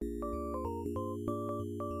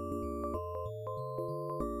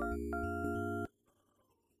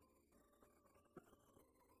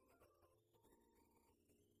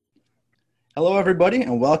Hello, everybody,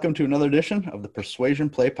 and welcome to another edition of the Persuasion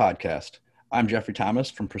Play Podcast. I'm Jeffrey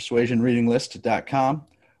Thomas from persuasionreadinglist.com,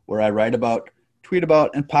 where I write about, tweet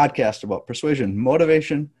about, and podcast about persuasion,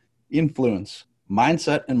 motivation, influence,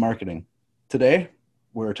 mindset, and marketing. Today,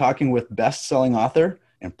 we're talking with best-selling author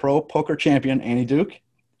and pro poker champion Annie Duke.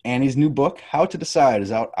 Annie's new book, How to Decide,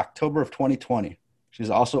 is out October of 2020. She's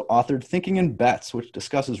also authored Thinking in Bets, which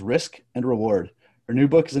discusses risk and reward. Her new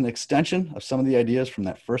book is an extension of some of the ideas from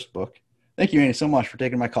that first book. Thank you, Annie, so much for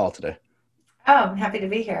taking my call today. Oh, I'm happy to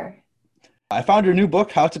be here. I found your new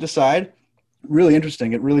book, How to Decide, really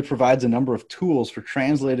interesting. It really provides a number of tools for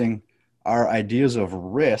translating our ideas of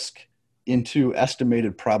risk into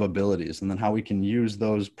estimated probabilities, and then how we can use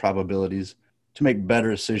those probabilities to make better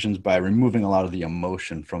decisions by removing a lot of the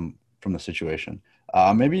emotion from the situation.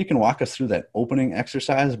 Maybe you can walk us through that opening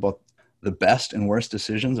exercise about the best and worst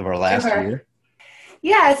decisions of our last year.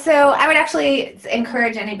 Yeah, so I would actually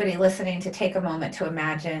encourage anybody listening to take a moment to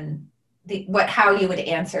imagine how you would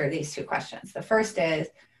answer these two questions. The first is,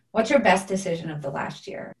 what's your best decision of the last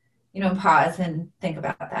year? Pause and think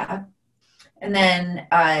about that. And then,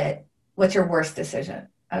 what's your worst decision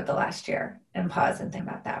of the last year? And pause and think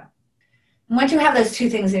about that. And once you have those two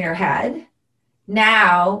things in your head,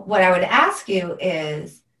 now what I would ask you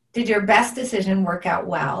is, did your best decision work out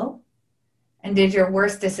well? And did your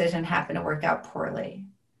worst decision happen to work out poorly?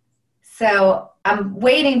 So I'm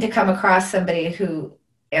waiting to come across somebody who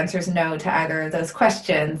answers no to either of those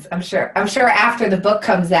questions. I'm sure after the book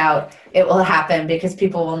comes out, it will happen because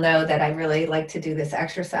people will know that I really like to do this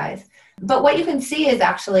exercise. But what you can see is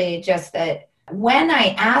actually just that when I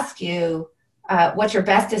ask you, what's your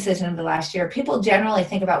best decision of the last year, people generally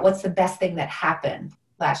think about what's the best thing that happened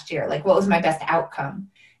last year, like what was my best outcome.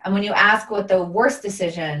 And when you ask what the worst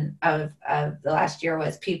decision of the last year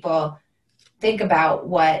was, people think about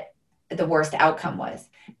what the worst outcome was.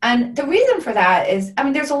 And the reason for that is,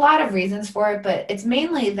 there's a lot of reasons for it, but it's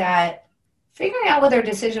mainly that figuring out whether a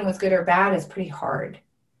decision was good or bad is pretty hard.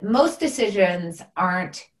 Most decisions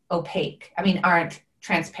aren't opaque. Aren't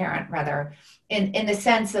transparent, rather, in the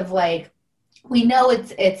sense of like, we know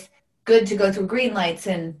it's good to go through green lights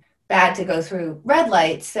and bad to go through red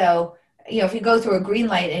lights. So if you go through a green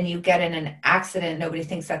light and you get in an accident, nobody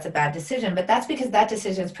thinks that's a bad decision, but that's because that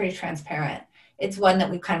decision is pretty transparent. It's one that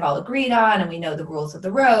we've kind of all agreed on and we know the rules of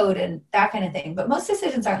the road and that kind of thing. But most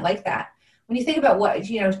decisions aren't like that. When you think about what,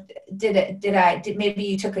 maybe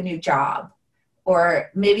you took a new job,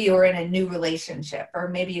 or maybe you were in a new relationship, or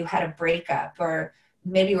maybe you had a breakup, or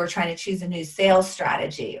maybe you were trying to choose a new sales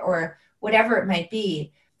strategy, or whatever it might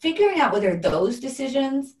be, figuring out whether those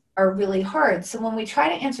decisions are really hard. So when we try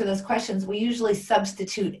to answer those questions, we usually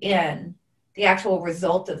substitute in the actual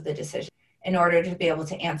result of the decision in order to be able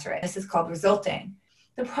to answer it. This is called resulting.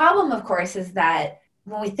 The problem, of course, is that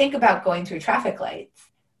when we think about going through traffic lights,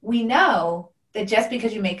 we know that just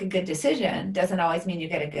because you make a good decision doesn't always mean you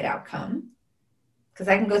get a good outcome. Because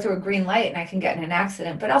I can go through a green light and I can get in an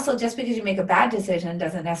accident, but also just because you make a bad decision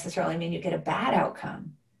doesn't necessarily mean you get a bad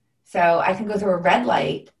outcome. So I can go through a red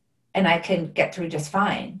light and I can get through just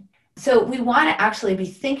fine. So we want to actually be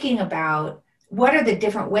thinking about what are the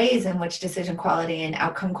different ways in which decision quality and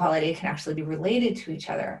outcome quality can actually be related to each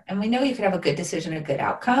other. And we know you could have a good decision, a good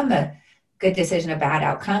outcome, a good decision, a bad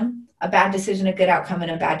outcome, a bad decision, a good outcome,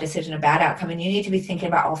 and a bad decision, a bad outcome. And you need to be thinking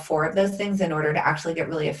about all four of those things in order to actually get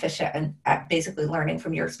really efficient and at basically learning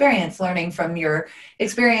from your experience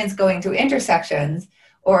going through intersections,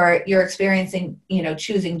 or your experiencing,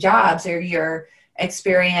 choosing jobs, or your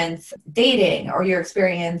experience dating, or your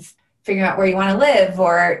experience figuring out where you want to live,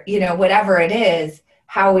 or, whatever it is.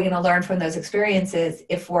 How are we going to learn from those experiences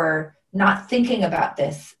if we're not thinking about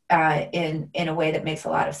this in a way that makes a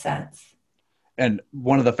lot of sense? And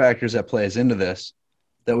one of the factors that plays into this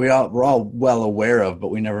that we're all well aware of, but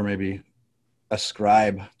we never maybe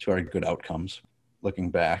ascribe to our good outcomes looking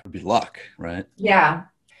back, would be luck, right? Yeah.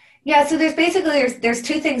 So there's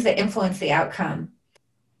two things that influence the outcome.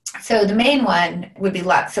 So the main one would be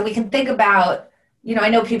luck. So we can think about, I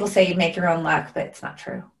know people say you make your own luck, but it's not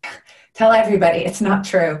true. Tell everybody it's not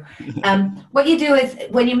true. What you do is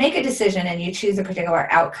when you make a decision and you choose a particular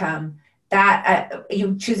outcome, that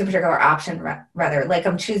you choose a particular option, rather, like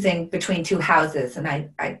I'm choosing between two houses and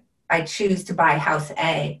I choose to buy house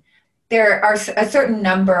A. There are a certain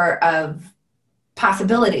number of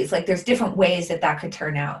possibilities. Like there's different ways that could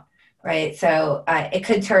turn out. Right. So it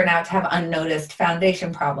could turn out to have unnoticed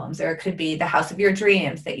foundation problems, or it could be the house of your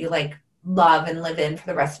dreams that you love and live in for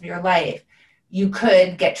the rest of your life. You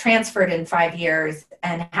could get transferred in 5 years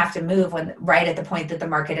and have to move right at the point that the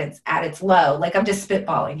market is at its low. I'm just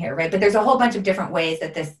spitballing here, right? But there's a whole bunch of different ways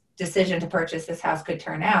that this decision to purchase this house could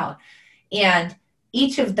turn out. And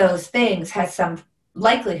each of those things has some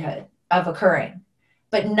likelihood of occurring,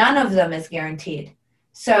 but none of them is guaranteed.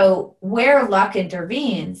 So where luck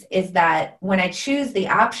intervenes is that when I choose the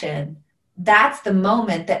option, that's the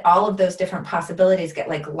moment that all of those different possibilities get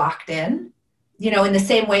like locked in, in the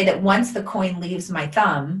same way that once the coin leaves my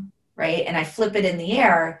thumb, right, and I flip it in the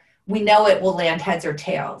air, we know it will land heads or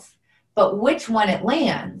tails. But which one it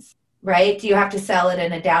lands, right? Do you have to sell it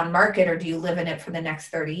in a down market, or do you live in it for the next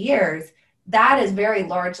 30 years? That is very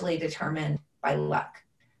largely determined by luck.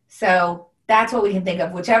 So that's what we can think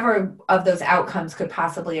of. Whichever of those outcomes could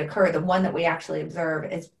possibly occur, the one that we actually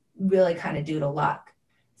observe is really kind of due to luck.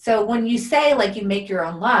 So when you say like you make your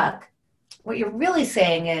own luck, what you're really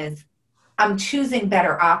saying is, I'm choosing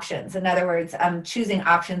better options. In other words, I'm choosing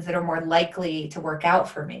options that are more likely to work out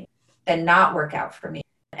for me than not work out for me.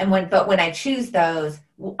 But when I choose those,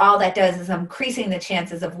 all that does is I'm increasing the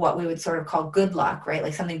chances of what we would sort of call good luck, right?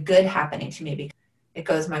 Like something good happening to me because it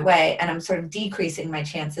goes my way. And I'm sort of decreasing my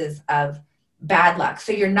chances of bad luck.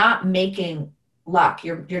 So you're not making luck.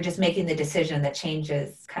 You're just making the decision that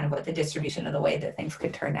changes kind of what the distribution of the way that things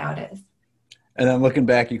could turn out is. And then looking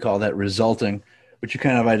back, you call that resulting, which you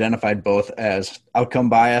kind of identified both as outcome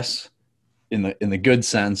bias in the good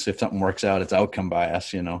sense. If something works out, it's outcome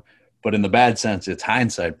bias, but in the bad sense, it's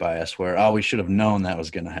hindsight bias where, we should have known that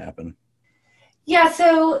was going to happen. Yeah.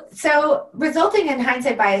 So resulting and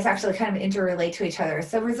hindsight bias actually kind of interrelate to each other.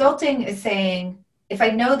 So resulting is saying, if I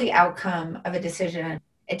know the outcome of a decision,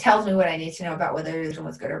 it tells me what I need to know about whether the decision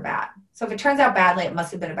was good or bad. So if it turns out badly, it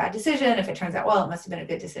must have been a bad decision. If it turns out well, it must have been a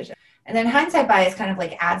good decision. And then hindsight bias kind of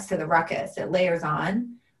like adds to the ruckus. It layers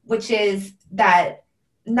on, which is that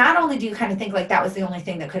not only do you kind of think like that was the only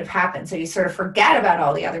thing that could have happened, so you sort of forget about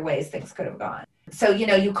all the other ways things could have gone. So,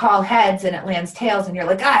 you call heads and it lands tails and you're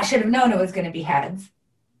like, I should have known it was going to be heads.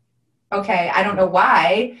 Okay, I don't know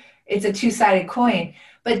why. It's a two-sided coin.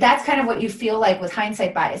 But that's kind of what you feel like with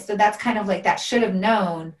hindsight bias. So that's kind of like that should have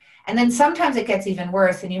known. And then sometimes it gets even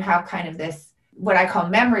worse and you have kind of this, what I call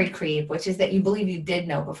memory creep, which is that you believe you did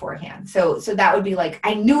know beforehand. So that would be like,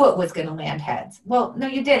 I knew it was going to land heads. Well, no,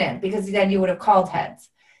 you didn't, because then you would have called heads.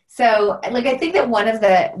 So like, I think that one of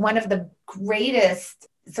the greatest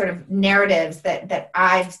sort of narratives that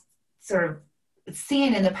I've sort of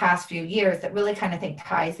seen in the past few years that really kind of think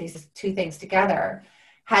ties these two things together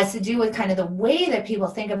has to do with kind of the way that people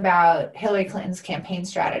think about Hillary Clinton's campaign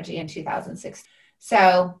strategy in 2016.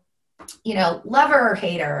 So, love her or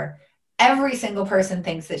hate her, every single person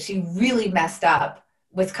thinks that she really messed up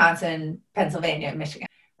Wisconsin, Pennsylvania, and Michigan,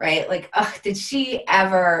 right? Like, did she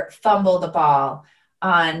ever fumble the ball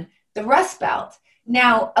on the Rust Belt?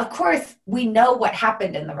 Now, of course, we know what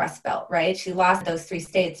happened in the Rust Belt, right? She lost those three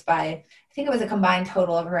states by, I think it was a combined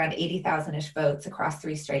total of around 80,000-ish votes across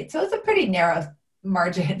three states. So it's a pretty narrow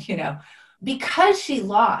margin, Because she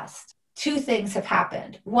lost, two things have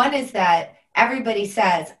happened. One is that everybody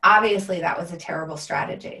says, obviously, that was a terrible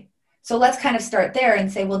strategy. So let's kind of start there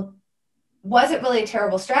and say, well, was it really a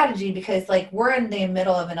terrible strategy? Because like we're in the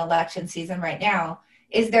middle of an election season right now.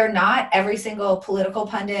 Is there not? Every single political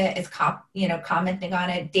pundit is commenting on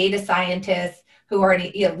it. Data scientists who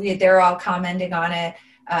already, they're all commenting on it.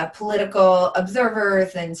 Political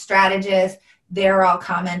observers and strategists, they're all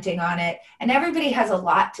commenting on it. And everybody has a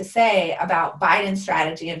lot to say about Biden's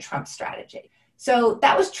strategy and Trump's strategy. So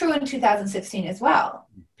that was true in 2016 as well.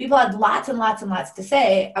 People had lots and lots and lots to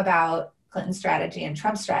say about Clinton's strategy and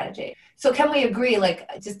Trump's strategy. So can we agree,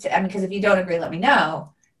 because if you don't agree, let me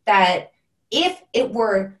know, that if it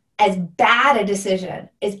were as bad a decision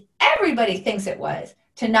as everybody thinks it was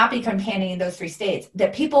to not be campaigning in those three states,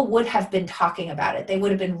 that people would have been talking about it. They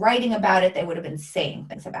would have been writing about it. They would have been saying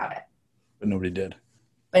things about it. But nobody did.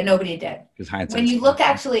 When you look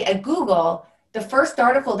actually at Google, the first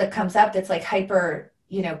article that comes up that's like hyper,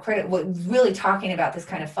 really talking about this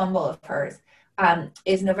kind of fumble of hers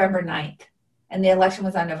is November 9th. And the election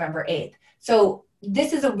was on November 8th. So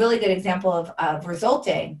this is a really good example of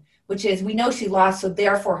resulting, which is we know she lost, so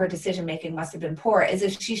therefore her decision-making must have been poor, as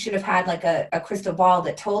if she should have had like a crystal ball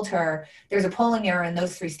that told her there's a polling error in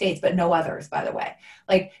those three states, but no others, by the way.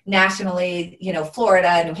 Like nationally,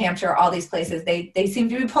 Florida, New Hampshire, all these places, they seem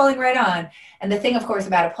to be polling right on. And the thing, of course,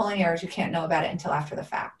 about a polling error is you can't know about it until after the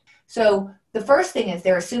fact. So the first thing is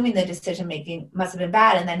they're assuming the decision-making must have been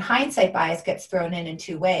bad, and then hindsight bias gets thrown in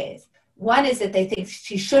two ways. One is that they think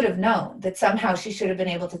she should have known, that somehow she should have been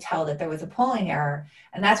able to tell that there was a polling error.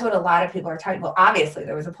 And that's what a lot of people are talking about. Well, obviously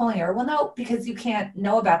there was a polling error. Well, no, because you can't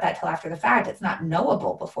know about that till after the fact. It's not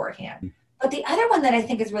knowable beforehand. But the other one that I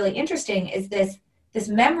think is really interesting is this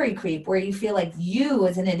memory creep where you feel like you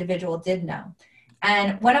as an individual did know.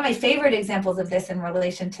 And one of my favorite examples of this in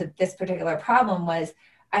relation to this particular problem was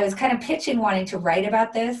I was kind of pitching wanting to write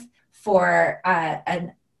about this for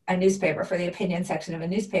a newspaper, for the opinion section of a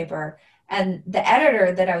newspaper. And the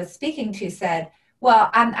editor that I was speaking to said, well,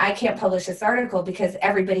 I can't publish this article because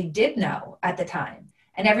everybody did know at the time.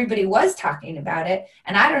 And everybody was talking about it.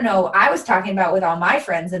 And I don't know, I was talking about it with all my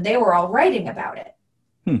friends and they were all writing about it.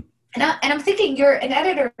 And I'm thinking, you're an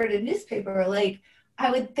editor at a newspaper. Like, I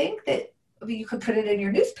would think that you could put it in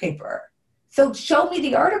your newspaper. So show me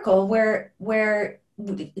the article where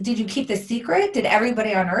did you keep this secret? Did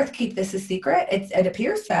everybody on earth keep this a secret? It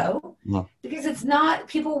appears so. No. Because it's not,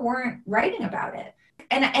 people weren't writing about it.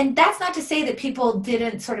 And that's not to say that people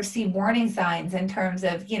didn't sort of see warning signs in terms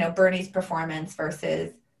of, you know, Bernie's performance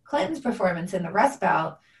versus Clinton's performance in the Rust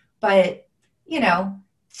Belt. But, you know,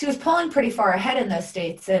 she was polling pretty far ahead in those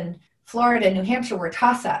states, and Florida and New Hampshire were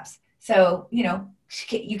toss-ups. So, you know,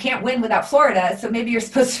 you can't win without Florida. So maybe you're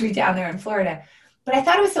supposed to be down there in Florida. But I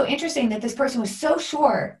thought it was so interesting that this person was so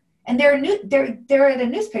sure, and they're at a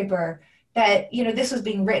newspaper that, you know, this was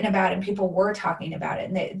being written about and people were talking about it.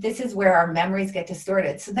 And this is where our memories get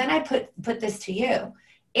distorted. So then I put this to you.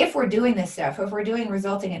 If we're doing this stuff, if we're doing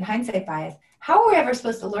resulting in hindsight bias, how are we ever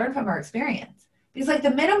supposed to learn from our experience? Because like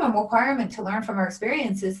the minimum requirement to learn from our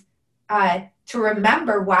experience is to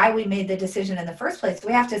remember why we made the decision in the first place.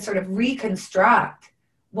 We have to sort of reconstruct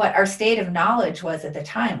what our state of knowledge was at the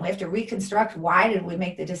time. We have to reconstruct why did we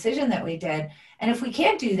make the decision that we did. And if we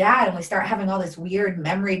can't do that and we start having all this weird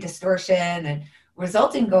memory distortion and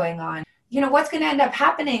resulting going on, you know, what's going to end up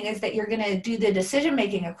happening is that you're going to do the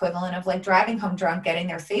decision-making equivalent of like driving home drunk, getting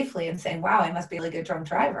there safely and saying, wow, I must be a really good drunk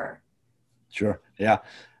driver. Sure. Yeah.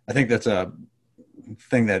 I think that's a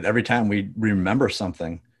thing that every time we remember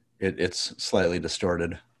something, it's slightly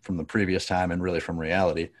distorted from the previous time and really from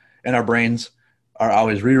reality. And our brains are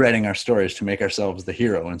always rewriting our stories to make ourselves the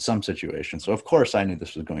hero in some situation. So of course I knew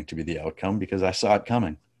this was going to be the outcome because I saw it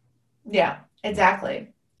coming. Yeah,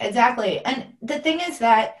 exactly. Exactly. And the thing is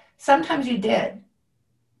that sometimes you did.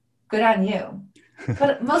 Good on you.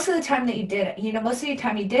 But most of the time that you didn't, you know, most of the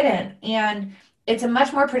time you didn't. And it's a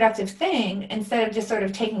much more productive thing instead of just sort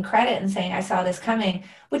of taking credit and saying, I saw this coming,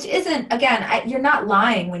 which isn't, again, you're not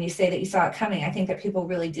lying when you say that you saw it coming. I think that people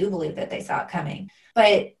really do believe that they saw it coming.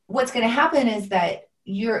 But what's going to happen is that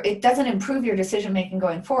it doesn't improve your decision-making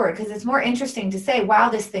going forward, because it's more interesting to say, wow,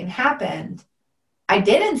 this thing happened. I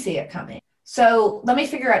didn't see it coming. So let me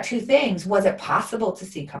figure out two things. Was it possible to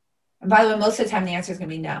see coming? And by the way, most of the time the answer is going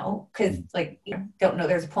to be no, because like, you know, don't know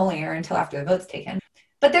there's a polling error until after the vote's taken.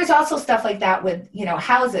 But there's also stuff like that with, you know,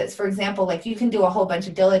 houses. For example, like you can do a whole bunch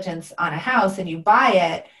of diligence on a house and you buy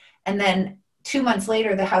it, and then 2 months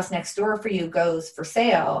later, the house next door for you goes for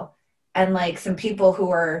sale. And like some people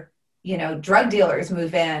who are, you know, drug dealers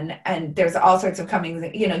move in, and there's all sorts of comings,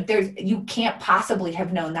 you know, you can't possibly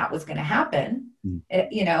have known that was going to happen.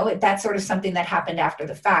 You know, that's sort of something that happened after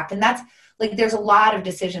the fact. And that's like, there's a lot of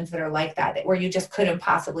decisions that are like that where you just couldn't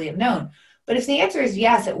possibly have known. But if the answer is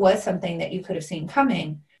yes, it was something that you could have seen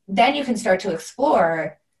coming, then you can start to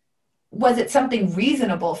explore, was it something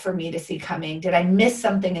reasonable for me to see coming? Did I miss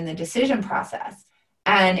something in the decision process?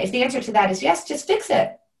 And if the answer to that is yes, just fix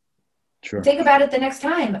it. Sure. Think about it the next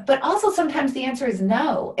time. But also sometimes the answer is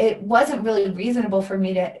no, it wasn't really reasonable for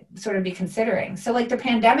me to sort of be considering. So like the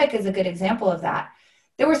pandemic is a good example of that.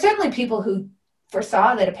 There were certainly people who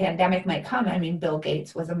foresaw that a pandemic might come. I mean, Bill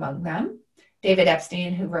Gates was among them. David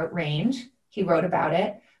Epstein, who wrote Range, he wrote about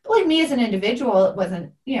it. But like me as an individual, it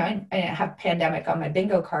wasn't, you know, I didn't have pandemic on my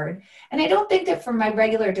bingo card. And I don't think that for my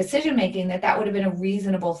regular decision-making that would have been a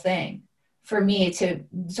reasonable thing for me to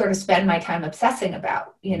sort of spend my time obsessing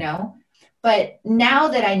about, you know. But now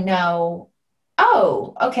that I know,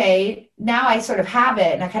 oh, okay, now I sort of have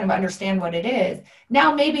it and I kind of understand what it is.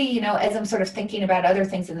 Now maybe, you know, as I'm sort of thinking about other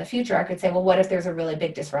things in the future, I could say, well, what if there's a really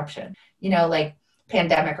big disruption, you know, like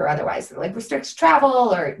pandemic or otherwise, like restricts travel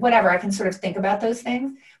or whatever. I can sort of think about those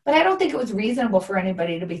things. But I don't think it was reasonable for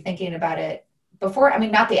anybody to be thinking about it before. I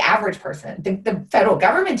mean, not the average person, the federal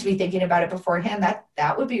government to be thinking about it beforehand,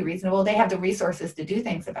 that would be reasonable. They have the resources to do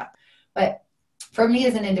things about it. But for me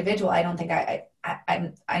as an individual, I don't think I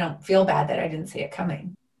don't feel bad that I didn't see it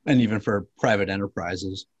coming. And even for private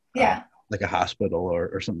enterprises, yeah, like a hospital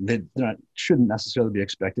or something, they shouldn't necessarily be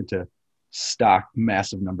expected to stock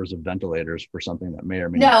massive numbers of ventilators for something that may or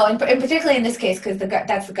may not. No, and particularly in this case, because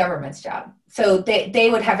that's the government's job. So they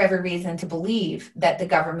would have every reason to believe that the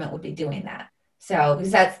government would be doing that. So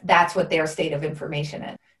because that's what their state of information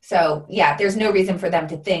is. So yeah, there's no reason for them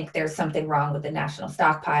to think there's something wrong with the national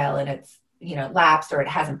stockpile and it's, you know, lapsed or it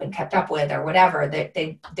hasn't been kept up with or whatever.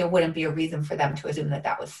 There wouldn't be a reason for them to assume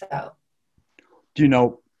that was so. Do you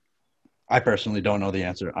know, I personally don't know the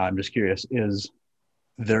answer. I'm just curious. Is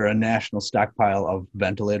there a national stockpile of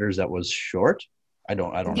ventilators that was short? I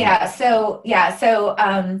don't know.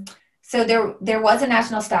 So there was a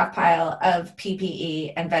national stockpile of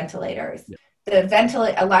PPE and ventilators. Yeah.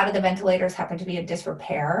 A lot of the ventilators happened to be in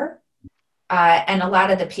disrepair, and a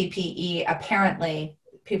lot of the PPE, apparently,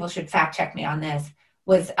 people should fact check me on this,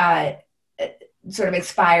 was sort of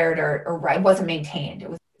expired or it wasn't maintained. It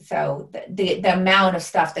was so the amount of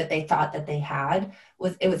stuff that they thought that they had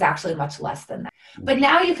was actually much less than that. But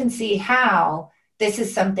now you can see how this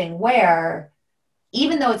is something where,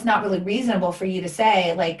 even though it's not really reasonable for you to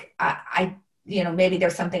say, like, maybe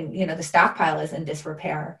there's something, the stockpile is in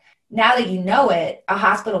disrepair. Now that you know it, a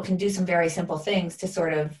hospital can do some very simple things to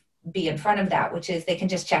sort of be in front of that, which is they can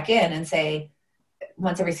just check in and say,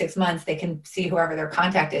 once every 6 months, they can see whoever their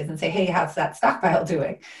contact is and say, hey, how's that stockpile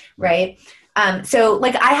doing, right? So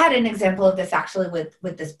like I had an example of this actually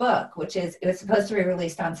with this book, which is it was supposed to be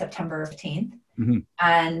released on September 15th. Mm-hmm.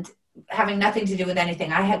 And having nothing to do with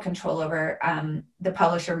anything I had control over, the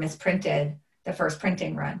publisher misprinted the first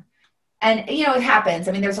printing run. And, it happens.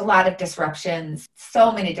 I mean, there's a lot of disruptions,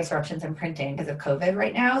 so many disruptions in printing because of COVID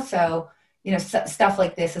right now. So, stuff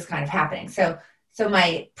like this is kind of happening. So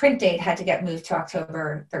my print date had to get moved to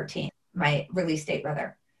October 13th, my release date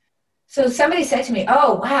rather. So somebody said to me,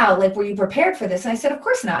 oh, wow, like, were you prepared for this? And I said, of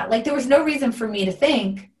course not. Like, there was no reason for me to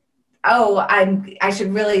think, oh, I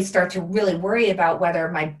should really start to really worry about whether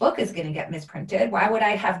my book is going to get misprinted. Why would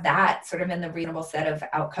I have that sort of in the reasonable set of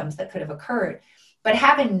outcomes that could have occurred? But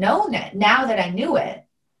having known it, now that I knew it,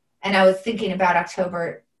 and I was thinking about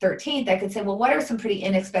October 13th, I could say, well, what are some pretty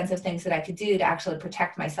inexpensive things that I could do to actually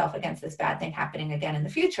protect myself against this bad thing happening again in the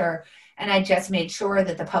future? And I just made sure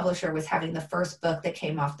that the publisher was having the first book that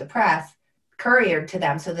came off the press couriered to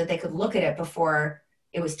them so that they could look at it before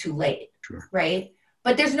it was too late, Sure. Right?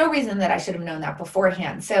 But there's no reason that I should have known that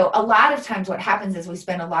beforehand. So a lot of times what happens is we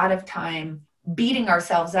spend a lot of time beating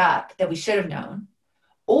ourselves up that we should have known,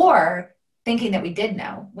 or thinking that we did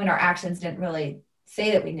know when our actions didn't really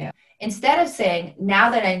say that we knew. Instead of saying, now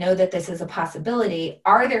that I know that this is a possibility,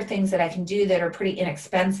 are there things that I can do that are pretty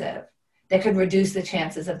inexpensive that could reduce the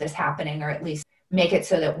chances of this happening, or at least make it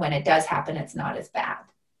so that when it does happen, it's not as bad.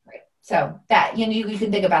 Right. So that, you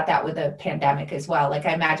can think about that with a pandemic as well. Like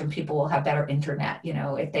I imagine people will have better internet,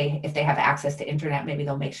 if they have access to internet, maybe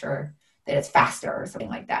they'll make sure that it's faster or something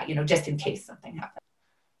like that, just in case something happens.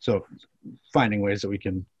 So finding ways that we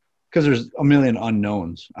can, because there's a million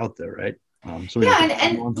unknowns out there, right? And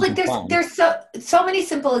like there's so many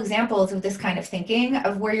simple examples of this kind of thinking,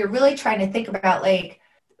 of where you're really trying to think about, like,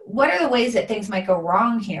 what are the ways that things might go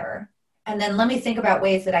wrong here? And then let me think about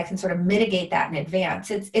ways that I can sort of mitigate that in advance.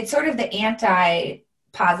 It's sort of the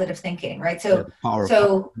anti-positive thinking, right? So, the power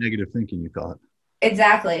of negative thinking, you call it.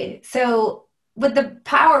 Exactly. So with the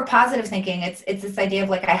power of positive thinking, it's this idea of,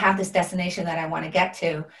 like, I have this destination that I want to get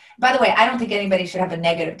to. By the way, I don't think anybody should have a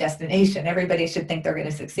negative destination. Everybody should think they're going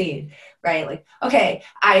to succeed, right? Like, okay,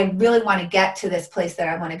 I really want to get to this place that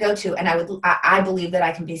I want to go to, and I believe that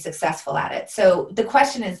I can be successful at it. So the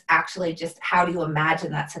question is actually just, how do you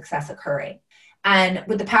imagine that success occurring? And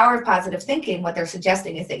with the power of positive thinking, what they're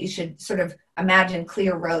suggesting is that you should sort of imagine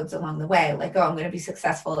clear roads along the way. Like, oh, I'm going to be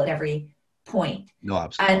successful at every point. No,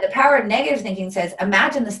 absolutely. And the power of negative thinking says,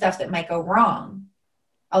 imagine the stuff that might go wrong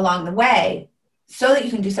along the way so that you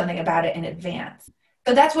can do something about it in advance.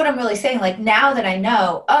 So that's what I'm really saying. Like, now that I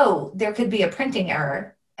know, oh, there could be a printing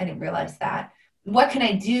error, I didn't realize that. What can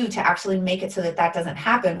I do to actually make it so that that doesn't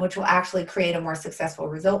happen, which will actually create a more successful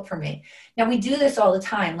result for me? Now, we do this all the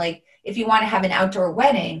time. Like, if you want to have an outdoor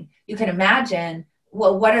wedding, you can imagine,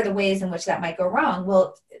 well, what are the ways in which that might go wrong?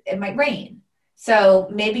 Well, it might rain. So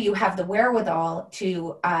maybe you have the wherewithal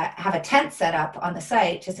to have a tent set up on the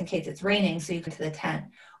site just in case it's raining, so you can to the tent.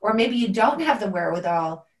 Or maybe you don't have the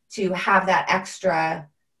wherewithal to have that extra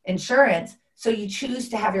insurance, so you choose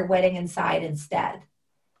to have your wedding inside instead,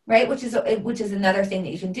 right? Which is another thing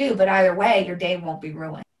that you can do. But either way, your day won't be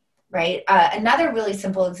ruined, right? Another really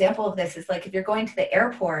simple example of this is, like, if you're going to the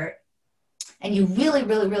airport and you really,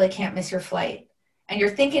 really, really can't miss your flight, and you're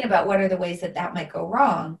thinking about what are the ways that that might go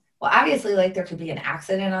wrong. Well, obviously, like, there could be an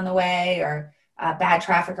accident on the way, or bad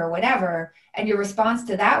traffic or whatever. And your response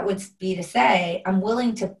to that would be to say, I'm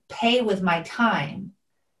willing to pay with my time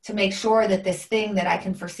to make sure that this thing that I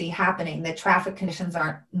can foresee happening, that traffic conditions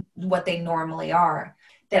aren't what they normally are,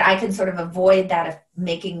 that I can sort of avoid that of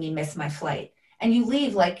making me miss my flight. And you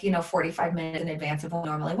leave, like, 45 minutes in advance of what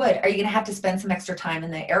you normally would. Are you going to have to spend some extra time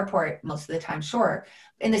in the airport most of the time? Sure.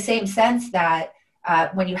 In the same sense that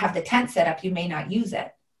when you have the tent set up, you may not use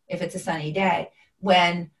it if it's a sunny day.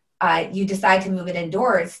 When you decide to move it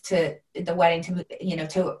indoors to the wedding to,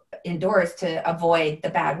 to indoors to avoid the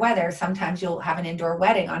bad weather. Sometimes you'll have an indoor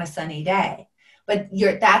wedding on a sunny day, but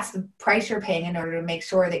that's the price you're paying in order to make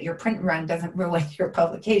sure that your print run doesn't ruin your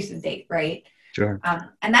publication date, right? Sure.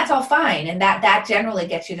 And that's all fine. And that generally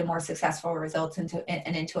gets you to more successful results and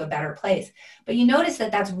into a better place. But you notice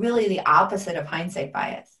that that's really the opposite of hindsight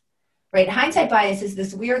bias, right? Hindsight bias is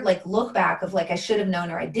this weird, like, look back of like, I should have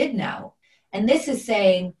known or I did know. And this is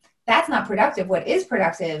saying that's not productive. What is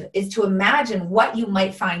productive is to imagine what you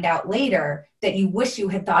might find out later that you wish you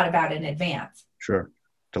had thought about in advance. Sure.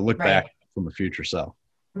 To look back from a future self.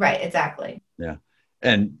 Right. Exactly. Yeah.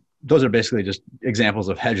 And those are basically just examples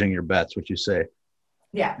of hedging your bets, which you say,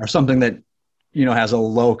 or something that, has a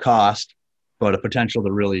low cost, but a potential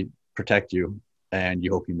to really protect you. And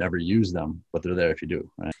you hope you never use them, but they're there if you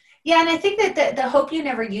do. Right? Yeah. And I think that the hope you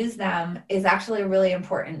never use them is actually a really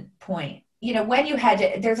important point. When you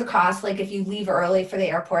hedge, there's a cost. Like if you leave early for the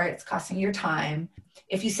airport, it's costing your time.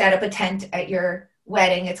 If you set up a tent at your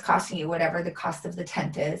wedding, it's costing you whatever the cost of the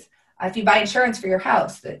tent is. If you buy insurance for your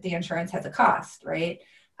house, the insurance has a cost, right?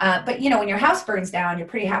 But when your house burns down, you're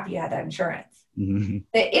pretty happy you had that insurance. Mm-hmm.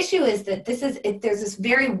 The issue is that there's this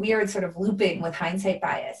very weird sort of looping with hindsight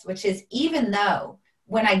bias, which is even though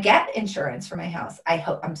when I get insurance for my house,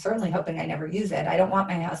 I'm certainly hoping I never use it. I don't want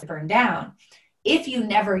my house to burn down. If you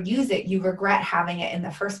never use it, you regret having it in the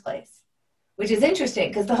first place, which is interesting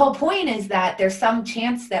because the whole point is that there's some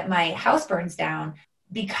chance that my house burns down.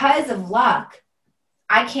 Because of luck,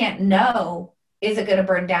 I can't know, is it going to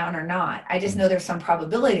burn down or not? I just know there's some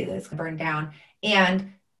probability that it's going to burn down.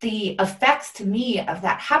 And the effects to me of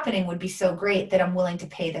that happening would be so great that I'm willing to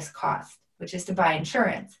pay this cost, which is to buy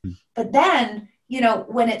insurance. But then,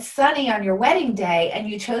 when it's sunny on your wedding day and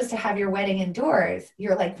you chose to have your wedding indoors,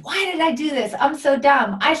 you're like, why did I do this? I'm so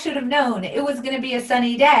dumb. I should have known it was going to be a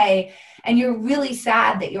sunny day. And you're really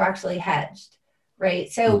sad that you actually hedged,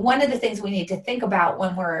 right? So one of the things we need to think about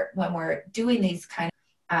when we're doing these kind of,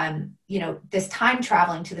 this time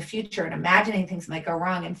traveling to the future and imagining things might go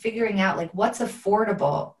wrong and figuring out like what's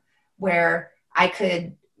affordable where I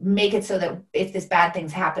could make it so that if this bad thing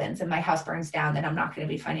happens and my house burns down, then I'm not going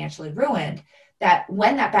to be financially ruined. That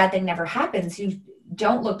when that bad thing never happens, you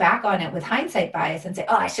don't look back on it with hindsight bias and say,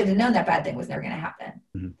 oh, I should have known that bad thing was never going to happen.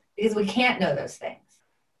 Mm-hmm. Because we can't know those things.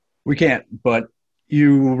 We can't, but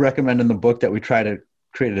you recommend in the book that we try to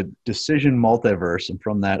create a decision multiverse, and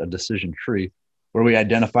from that, a decision tree, where we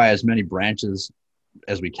identify as many branches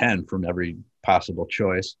as we can from every possible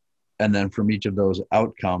choice. And then from each of those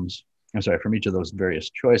from each of those various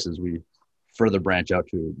choices, we further branch out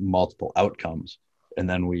to multiple outcomes. And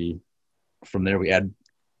then from there, we add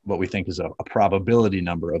what we think is a probability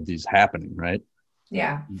number of these happening, right?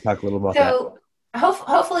 Yeah. Can you talk a little about that. So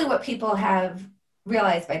hopefully what people have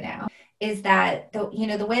realized by now is that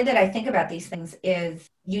the way that I think about these things is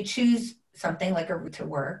you choose something like a route to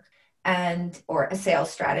work or a sales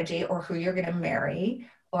strategy or who you're going to marry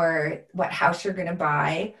or what house you're going to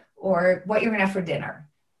buy or what you're going to have for dinner.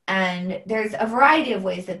 And there's a variety of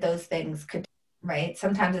ways that those things could, right?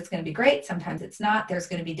 Sometimes it's going to be great. Sometimes it's not. There's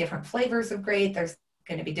going to be different flavors of great. There's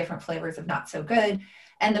going to be different flavors of not so good.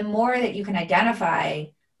 And the more that you can identify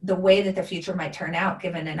the way that the future might turn out,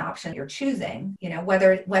 given an option you're choosing,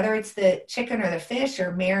 whether it's the chicken or the fish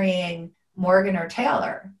or marrying Morgan or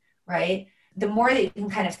Taylor, right? The more that you can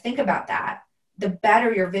kind of think about that, the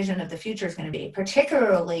better your vision of the future is going to be,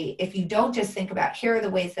 particularly if you don't just think about, here are the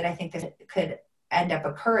ways that I think this could end up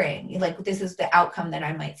occurring. Like, this is the outcome that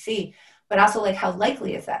I might see, but also like, how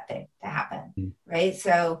likely is that thing to happen, right?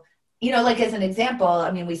 So, like as an example, I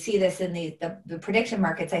mean, we see this in the prediction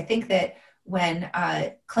markets. I think that when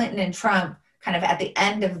Clinton and Trump kind of at the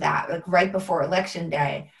end of that, like right before election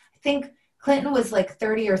day, I think Clinton was like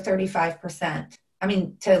 30 or 35%,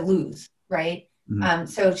 to lose, right? Mm-hmm.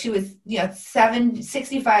 So she was,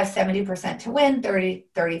 65, 70% to win, 30,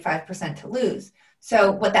 35% to lose.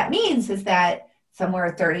 So what that means is that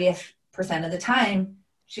somewhere 30% of the time,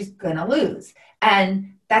 she's going to lose.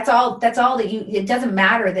 And that's all it doesn't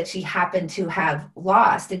matter that she happened to have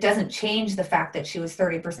lost. It doesn't change the fact that she was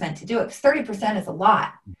 30% to do it, because 30% is a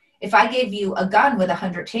lot. If I gave you a gun with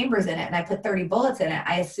 100 chambers in it and I put 30 bullets in it,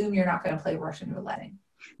 I assume you're not going to play Russian roulette.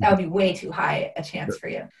 That would be way too high a chance for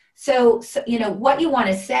you. So what you want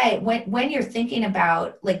to say when you're thinking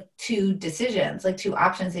about like two decisions, like two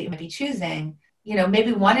options that you might be choosing,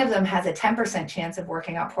 maybe one of them has a 10% chance of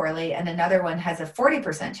working out poorly and another one has a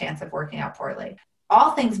 40% chance of working out poorly.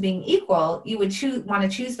 All things being equal, you would want to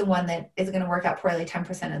choose the one that is going to work out poorly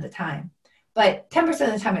 10% of the time. But 10%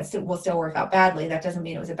 of the time, will still work out badly. That doesn't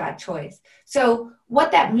mean it was a bad choice. So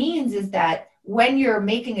what that means is that when you're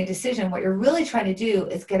making a decision, what you're really trying to do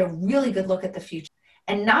is get a really good look at the future,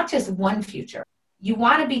 and not just one future. You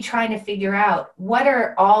want to be trying to figure out what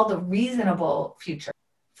are all the reasonable futures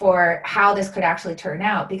for how this could actually turn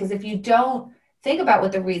out. Because if you don't think about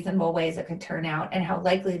what the reasonable ways it could turn out and how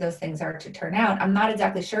likely those things are to turn out, I'm not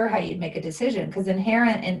exactly sure how you'd make a decision, because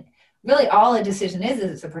inherent in really all a decision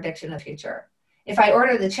is a prediction of the future. If I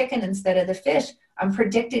order the chicken instead of the fish, I'm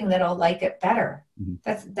predicting that I'll like it better.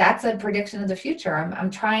 Mm-hmm. That's a prediction of the future. I'm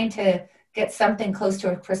trying to get something close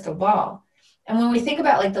to a crystal ball. And when we think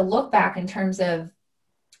about like the look back in terms of,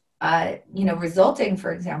 resulting,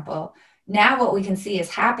 for example, now what we can see is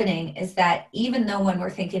happening is that even though when we're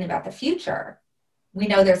thinking about the future, we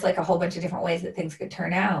know there's like a whole bunch of different ways that things could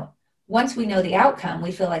turn out. Once we know the outcome,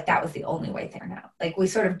 we feel like that was the only way to turn out. Like we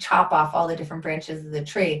sort of chop off all the different branches of the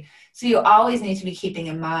tree. So you always need to be keeping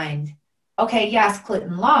in mind, okay, yes,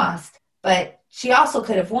 Clinton lost, but she also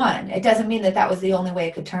could have won. It doesn't mean that that was the only way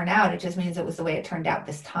it could turn out. It just means it was the way it turned out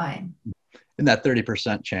this time. And that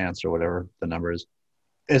 30% chance or whatever the number is,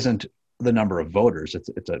 isn't the number of voters.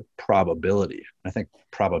 It's a probability. I think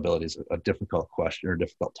probability is a difficult question or a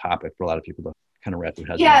difficult topic for a lot of people to kind of wrap their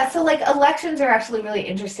heads around. Yeah, so like elections are actually really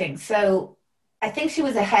interesting. So I think she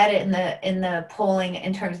was ahead in the polling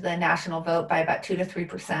in terms of the national vote by about 2 to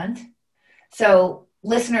 3%. So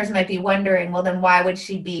listeners might be wondering, well, then why would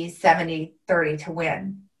she be 70-30 to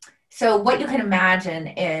win? So what you can imagine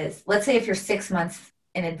is, let's say if you're 6 months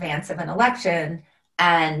in advance of an election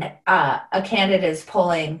and a candidate is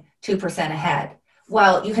polling 2% ahead.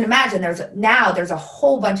 Well, you can imagine there's a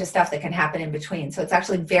whole bunch of stuff that can happen in between. So it's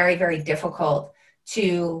actually very, very difficult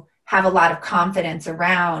to have a lot of confidence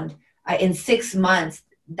around in 6 months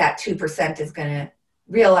that 2% is going to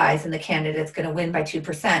realize and the candidate's going to win by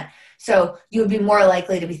 2%. So you would be more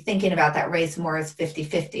likely to be thinking about that race more as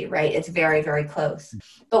 50-50, right? It's very, very close.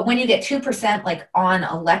 But when you get 2% like on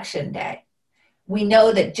election day, we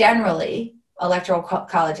know that generally, electoral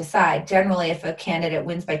college aside, generally if a candidate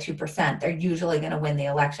wins by 2%, they're usually going to win the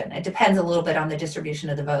election. It depends a little bit on the distribution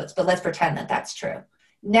of the votes, but let's pretend that that's true.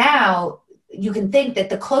 Now, you can think that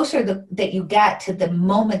the closer that you get to the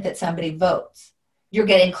moment that somebody votes, you're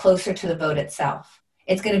getting closer to the vote itself.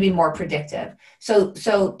 It's going to be more predictive. So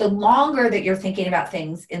the longer that you're thinking about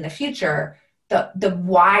things in the future, the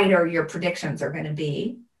wider your predictions are going to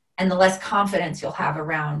be, and the less confidence you'll have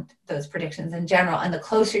around those predictions in general. And the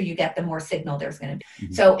closer you get, the more signal there's going to be.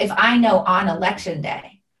 Mm-hmm. So if I know on election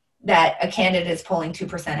day that a candidate is polling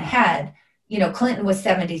 2% ahead, Clinton was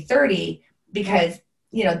 70-30 because,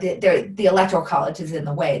 the electoral college is in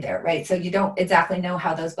the way there, right? So you don't exactly know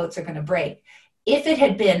how those votes are going to break. If it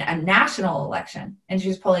had been a national election and she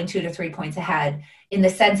was polling 2 to 3 points ahead, in the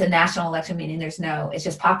sense of national election, meaning it's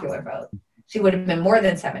just popular vote, she would have been more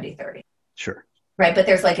than 70-30. Sure. Right. But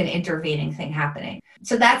there's like an intervening thing happening.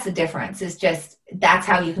 So that's the difference, is just that's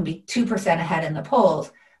how you can be 2% ahead in the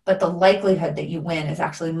polls, but the likelihood that you win is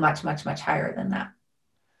actually much, much, much higher than that.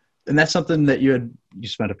 And that's something that you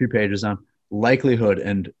spent a few pages on, likelihood,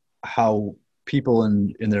 and how people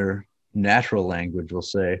in their natural language will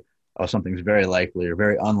say, oh, something's very likely or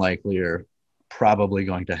very unlikely or probably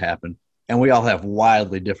going to happen. And we all have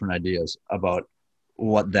wildly different ideas about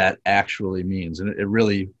what that actually means. And it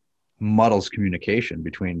really muddles communication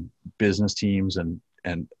between business teams and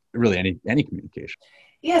really any communication.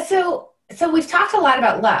 Yeah, so we've talked a lot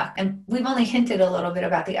about luck, and we've only hinted a little bit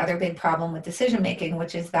about the other big problem with decision making,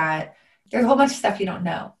 which is that there's a whole bunch of stuff you don't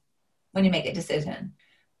know when you make a decision.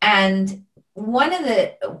 And one of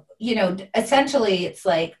the, essentially it's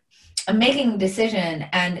like I'm making a decision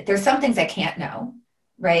and there's some things I can't know,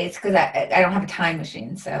 right? It's because I don't have a time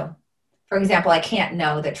machine. So for example, I can't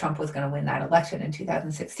know that Trump was going to win that election in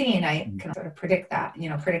 2016. I can sort of predict that,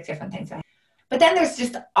 predict different things. But then there's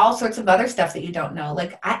just all sorts of other stuff that you don't know.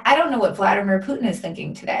 Like, I don't know what Vladimir Putin is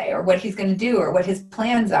thinking today or what he's going to do or what his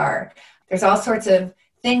plans are. There's all sorts of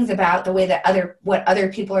things about the way that what other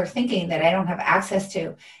people are thinking that I don't have access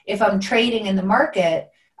to. If I'm trading in the market,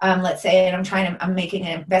 let's say, and I'm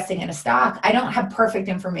investing in a stock, I don't have perfect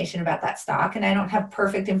information about that stock, and I don't have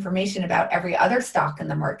perfect information about every other stock in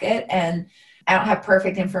the market, and I don't have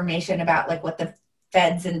perfect information about like what the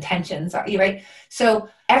Fed's intentions are, right? So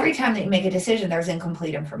every time that you make a decision, there's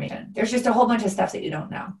incomplete information. There's just a whole bunch of stuff that you don't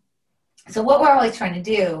know. So what we're always trying to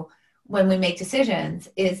do when we make decisions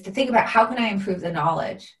is to think about how can I improve the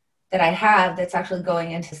knowledge that I have that's actually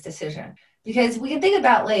going into this decision. Because we can think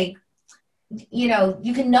about like,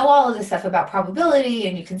 you can know all of this stuff about probability,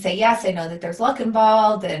 and you can say, yes, I know that there's luck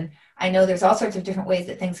involved, and I know there's all sorts of different ways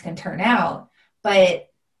that things can turn out. But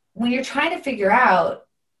when you're trying to figure out,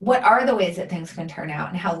 what are the ways that things can turn out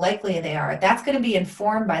and how likely they are, that's going to be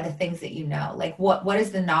informed by the things that you know. Like what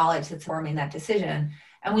is the knowledge that's forming that decision?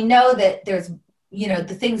 And we know that there's,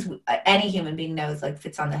 the things any human being knows, like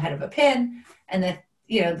fits on the head of a pin, and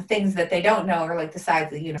the things that they don't know are like the size of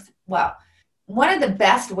the universe. Well, one of the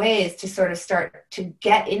best ways to sort of start to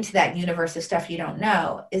get into that universe of stuff you don't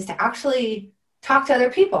know is to actually talk to other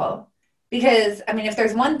people. Because, I mean, if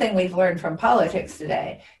there's one thing we've learned from politics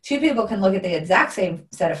today, two people can look at the exact same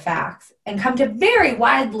set of facts and come to very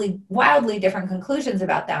wildly different conclusions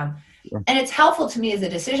about them. Sure. And it's helpful to me as a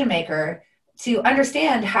decision maker to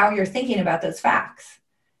understand how you're thinking about those facts,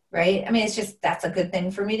 right? I mean, that's a good thing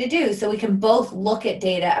for me to do. So we can both look at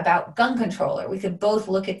data about gun control, or we could both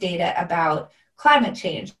look at data about climate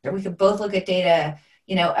change, or we could both look at data,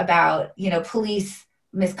 about, police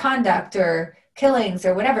misconduct or killings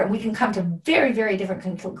or whatever. We can come to very, very different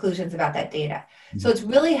conclusions about that data. Mm-hmm. So it's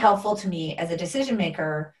really helpful to me as a decision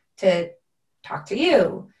maker to talk to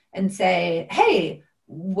you and say, hey,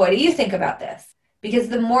 what do you think about this? Because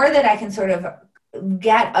the more that I can sort of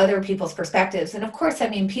get other people's perspectives, and of course, I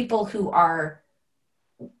mean, people who are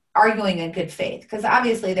arguing in good faith, because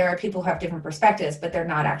obviously there are people who have different perspectives, but they're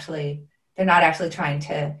not actually trying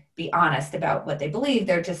to be honest about what they believe.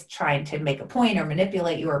 They're just trying to make a point or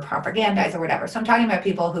manipulate you or propagandize or whatever. So I'm talking about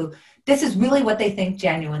people who this is really what they think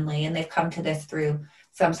genuinely, and they've come to this through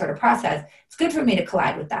some sort of process. It's good for me to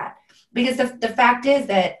collide with that, because the fact is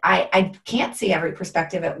that I can't see every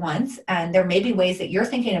perspective at once. And there may be ways that you're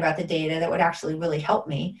thinking about the data that would actually really help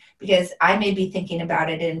me, because I may be thinking about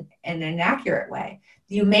it in an inaccurate way.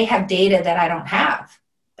 You may have data that I don't have.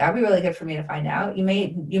 That would be really good for me to find out. You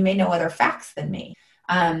may know other facts than me,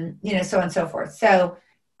 so on and so forth. So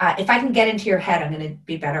if I can get into your head, I'm going to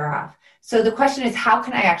be better off. So the question is, how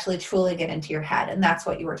can I actually truly get into your head? And that's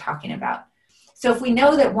what you were talking about. So if we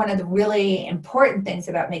know that one of the really important things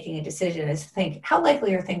about making a decision is to think, how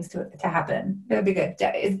likely are things to happen? That would be good.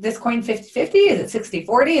 Is this coin 50-50? Is it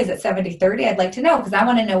 60-40? Is it 70-30? I'd like to know, because I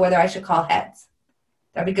want to know whether I should call heads.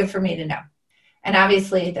 That'd be good for me to know. And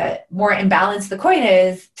obviously, the more imbalanced the coin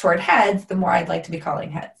is toward heads, the more I'd like to be calling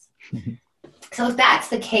heads. So if that's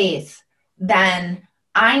the case, then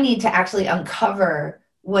I need to actually uncover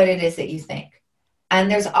what it is that you think. And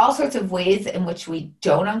there's all sorts of ways in which we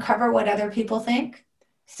don't uncover what other people think.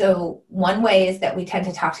 So one way is that we tend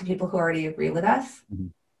to talk to people who already agree with us. Mm-hmm.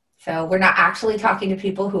 So we're not actually talking to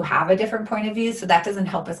people who have a different point of view. So that doesn't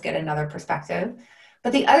help us get another perspective.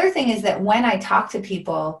 But the other thing is that when I talk to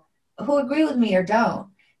people who agree with me or don't,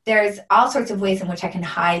 there's all sorts of ways in which I can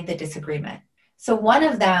hide the disagreement. So one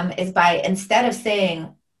of them is by, instead of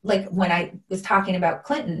saying, like when I was talking about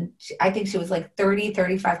Clinton, I think she was like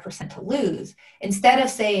 35% to lose. Instead of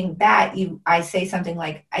saying that, I say something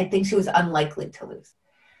like, I think she was unlikely to lose.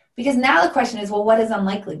 Because now the question is, well, what does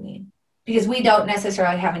unlikely mean? Because we don't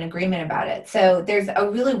necessarily have an agreement about it. So there's a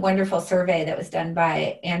really wonderful survey that was done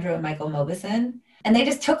by Andrew and Michael Mauboussin. And they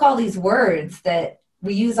just took all these words that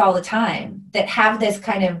we use all the time that have this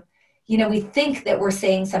kind of, we think that we're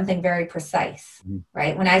saying something very precise,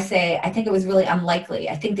 right? When I say, I think it was really unlikely,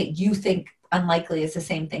 I think that you think unlikely is the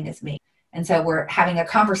same thing as me. And so we're having a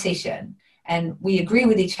conversation and we agree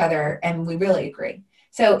with each other and we really agree.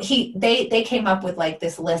 So they came up with like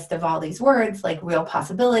this list of all these words, like real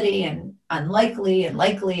possibility and unlikely and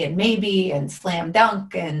likely and maybe and slam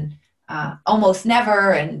dunk and almost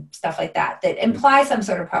never and stuff like that imply some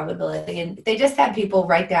sort of probability. And they just had people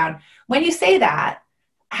write down, when you say that,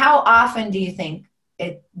 how often do you think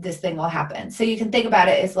this thing will happen? So you can think about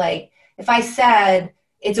it as like, if I said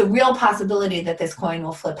it's a real possibility that this coin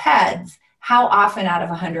will flip heads, how often out of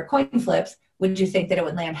 100 coin flips would you think that it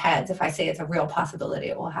would land heads if I say it's a real possibility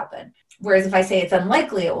it will happen? Whereas if I say it's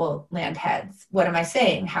unlikely it will land heads, what am I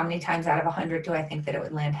saying? How many times out of 100 do I think that it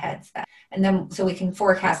would land heads then? And then so we can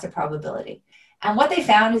forecast a probability. And what they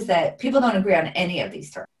found is that people don't agree on any of these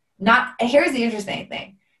terms. Here's the interesting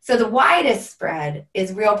thing. So the widest spread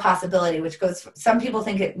is real possibility, which goes, some people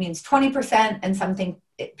think it means 20% and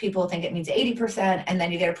people think it means 80%. And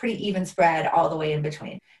then you get a pretty even spread all the way in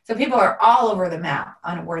between. So people are all over the map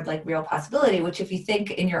on a word like real possibility, which if you think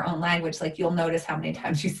in your own language, like you'll notice how many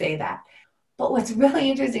times you say that. But what's really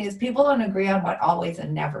interesting is people don't agree on what always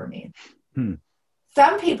and never means.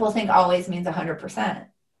 Some people think always means 100%.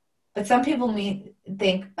 But some people think,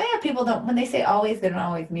 people don't, when they say always, they don't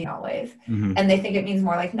always mean always. Mm-hmm. And they think it means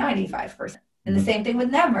more like 95%. And the same thing with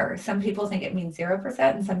never. Some people think it means 0%,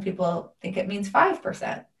 and some people think it means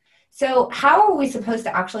 5%. So how are we supposed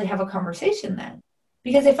to actually have a conversation then?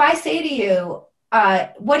 Because if I say to you,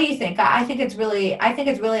 what do you think? I think it's really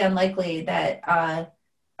unlikely that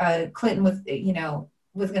Clinton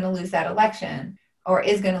was going to lose that election. or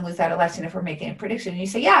is going to lose that election if we're making a prediction. And you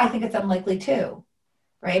say, yeah, I think it's unlikely too.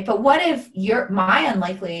 Right. But what if my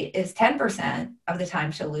unlikely is 10% of the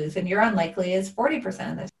time she'll lose and your unlikely is 40% of the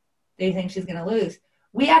time that you think she's going to lose?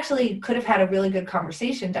 We actually could have had a really good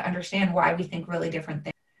conversation to understand why we think really different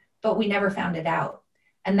things, but we never found it out.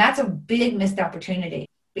 And that's a big missed opportunity,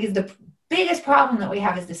 because the biggest problem that we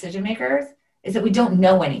have as decision makers is that we don't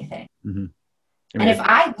know anything. Mm-hmm. And if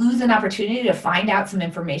I lose an opportunity to find out some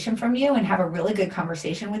information from you and have a really good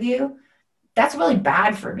conversation with you, that's really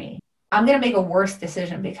bad for me. I'm going to make a worse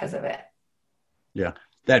decision because of it. Yeah,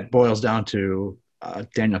 that boils down to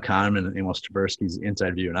Daniel Kahneman and Amos Tversky's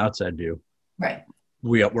inside view and outside view. Right.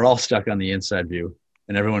 We're all stuck on the inside view,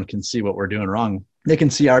 and everyone can see what we're doing wrong. They can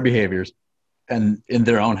see our behaviors, and in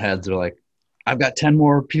their own heads, they're like, I've got 10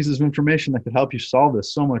 more pieces of information that could help you solve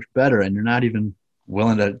this so much better, and you're not even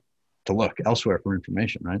willing to look elsewhere for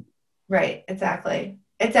information, right? Right, exactly.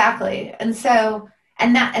 And so,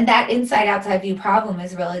 and that inside outside view problem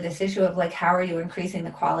is really this issue of like, how are you increasing the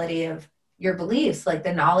quality of your beliefs, like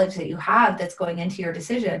the knowledge that you have that's going into your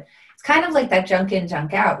decision? It's kind of like that junk in,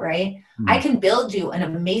 junk out, right? Mm-hmm. I can build you an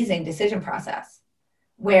amazing decision process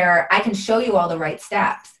where I can show you all the right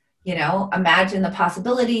steps. Imagine the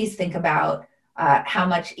possibilities, think about how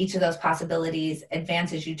much each of those possibilities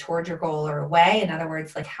advances you towards your goal or away. In other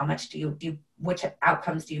words, like how much which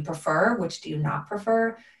outcomes do you prefer? Which do you not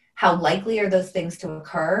prefer? How likely are those things to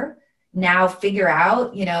occur? Now figure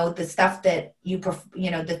out, the stuff that you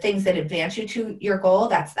the things that advance you to your goal,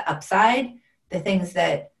 that's the upside. The things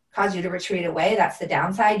that cause you to retreat away, that's the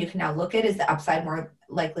downside. You can now look at, is the upside more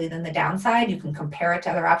likely than the downside? You can compare it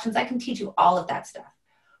to other options. I can teach you all of that stuff.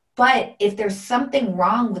 But if there's something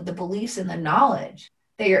wrong with the beliefs and the knowledge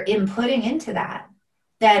that you're inputting into that,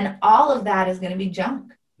 then all of that is going to be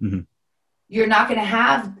junk. Mm-hmm. You're not going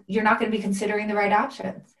to be considering the right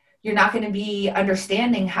options. You're not going to be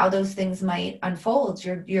understanding how those things might unfold.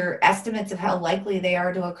 Your estimates of how likely they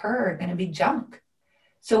are to occur are going to be junk.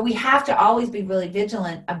 So we have to always be really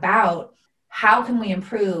vigilant about how can we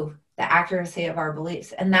improve the accuracy of our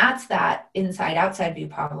beliefs. And that's that inside outside view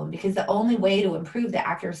problem, because the only way to improve the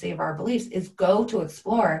accuracy of our beliefs is go to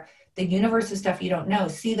explore the universe of stuff you don't know,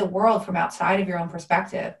 see the world from outside of your own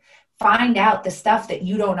perspective, find out the stuff that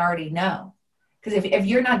you don't already know. Because if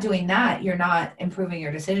you're not doing that, you're not improving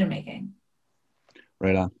your decision making.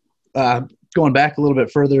 Right on. Going back a little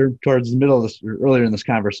bit further towards the middle of this, or earlier in this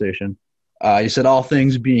conversation, you said all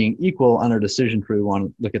things being equal on our decision tree, we want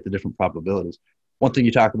to look at the different probabilities. One thing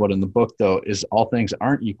you talk about in the book, though, is all things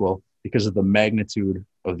aren't equal because of the magnitude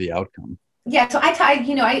of the outcome. Yeah, so I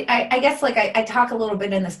guess like I talk a little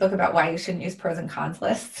bit in this book about why you shouldn't use pros and cons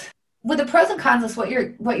lists. With the pros and cons list, what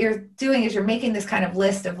you're doing is you're making this kind of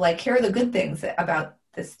list of like, here are the good things about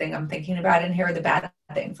this thing I'm thinking about, and here are the bad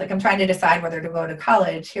things. Like I'm trying to decide whether to go to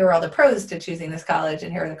college. Here are all the pros to choosing this college,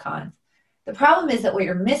 and here are the cons. The problem is that what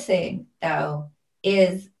you're missing, though,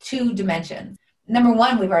 is two dimensions. Number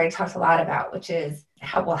one, we've already talked a lot about, which is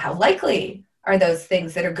how likely are those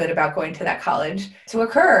things that are good about going to that college to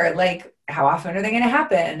occur? Like, how often are they going to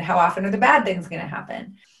happen? How often are the bad things going to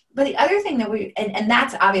happen? But the other thing that and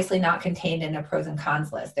that's obviously not contained in a pros and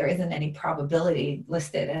cons list. There isn't any probability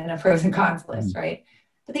listed in a pros and cons list, right?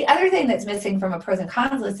 But the other thing that's missing from a pros and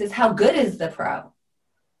cons list is how good is the pro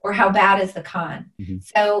or how bad is the con? Mm-hmm.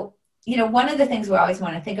 So, one of the things we always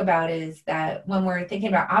want to think about is that when we're thinking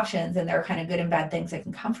about options and there are kind of good and bad things that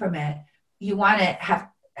can come from it, you want to have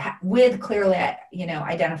with clearly,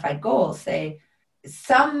 identified goals, say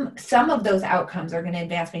some of those outcomes are going to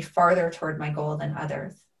advance me farther toward my goal than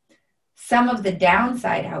others. Some of the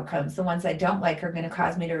downside outcomes, the ones I don't like, are going to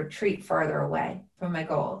cause me to retreat farther away from my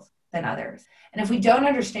goals than others. And if we don't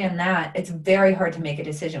understand that, it's very hard to make a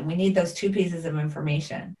decision. We need those two pieces of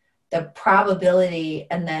information, the probability,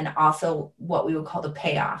 and then also what we would call the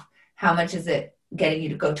payoff. How much is it getting you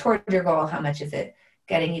to go toward your goal? How much is it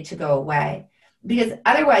getting you to go away? Because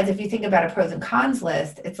otherwise, if you think about a pros and cons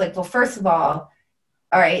list, it's like, well, first of all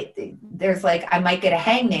right, there's like, I might get a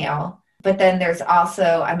hangnail, but then there's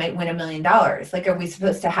also, I might win $1 million. Like, are we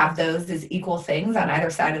supposed to have those as equal things on either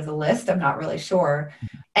side of the list? I'm not really sure.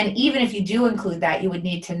 And even if you do include that, you would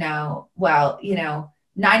need to know, well,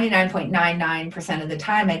 99.99% of the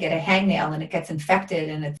time I get a hangnail and it gets infected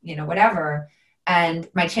and it's, whatever. And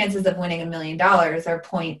my chances of winning $1 million are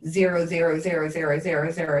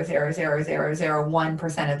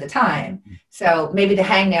 0.00000000001% of the time. So maybe the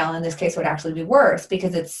hangnail in this case would actually be worse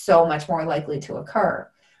because it's so much more likely to occur,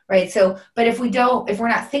 right? So, but if we're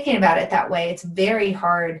not thinking about it that way, it's very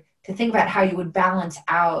hard to think about how you would balance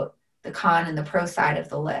out the con and the pro side of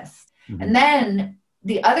the list. Mm-hmm. And then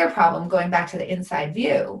the other problem, going back to the inside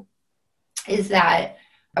view, is that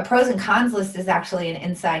a pros and cons list is actually an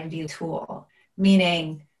inside view tool,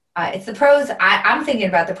 meaning it's the pros. I'm thinking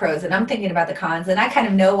about the pros and I'm thinking about the cons, and I kind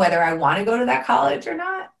of know whether I want to go to that college or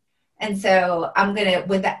not. And so I'm going to,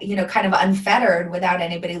 with that, kind of unfettered without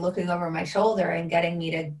anybody looking over my shoulder and getting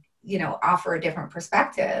me to, offer a different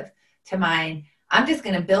perspective to mine. I'm just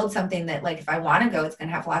going to build something that, like, if I want to go, it's going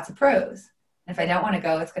to have lots of pros. And if I don't want to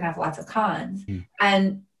go, it's going to have lots of cons.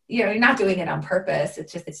 And, you're not doing it on purpose.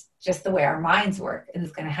 It's just the way our minds work, and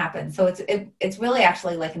it's going to happen. So it's really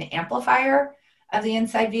actually like an amplifier of the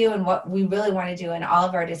inside view. And what we really want to do in all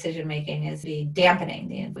of our decision making is be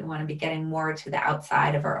dampening. We want to be getting more to the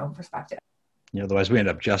outside of our own perspective. Otherwise we end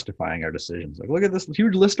up justifying our decisions. Like, look at this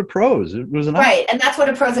huge list of pros. It was enough. Right. And that's what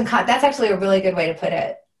a pros and cons, that's actually a really good way to put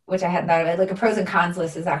it, which I hadn't thought of it. Like, a pros and cons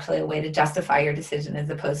list is actually a way to justify your decision as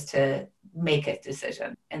opposed to make a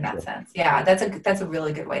decision in that sense. Yeah, that's a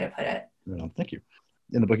really good way to put it. Thank you.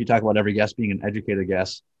 In the book, you talk about every guest being an educated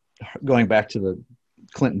guest. Going back to the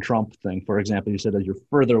Clinton-Trump thing, for example, you said as you're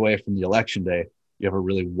further away from the election day, you have a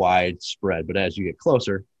really wide spread. But as you get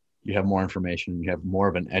closer, you have more information. You have more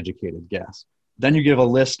of an educated guess. Then you give a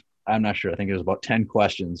list. I'm not sure. I think it was about 10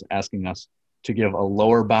 questions asking us to give a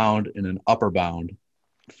lower bound and an upper bound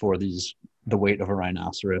for the weight of a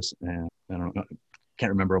rhinoceros. And I don't know.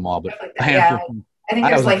 Can't remember them all, but I think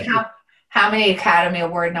there's like how many Academy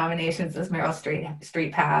Award nominations does Meryl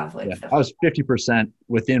Streep have? Like, I was 50%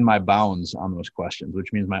 within my bounds on those questions,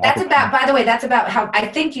 which means by the way, that's about how I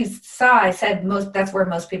think you saw. I said that's where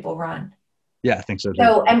most people run. Yeah, I think so too.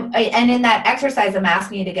 So and in that exercise, I'm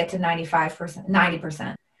asking you to get to 95%,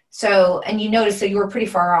 90%. So, and you notice, so you were pretty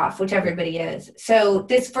far off, which everybody is. So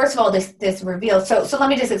this, first of all, this reveals. So let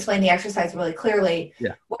me just explain the exercise really clearly.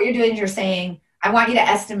 Yeah. What you're doing is you're saying, I want you to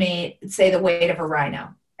estimate, say, the weight of a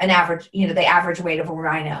rhino, an average, the average weight of a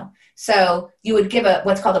rhino. So you would give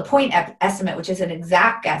what's called a point estimate, which is an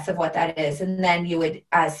exact guess of what that is. And then you would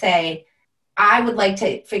say, I would like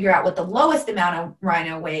to figure out what the lowest amount of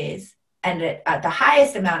rhino weighs and the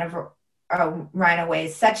highest amount of rhino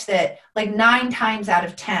weighs, such that like 9 times out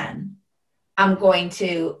of 10, I'm going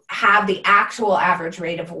to have the actual average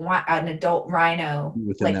rate of an adult rhino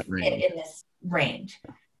within that range. In this range.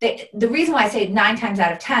 The reason why I say 9 times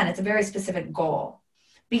out of 10, it's a very specific goal,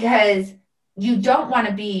 because you don't want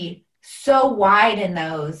to be so wide in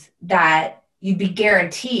those that you'd be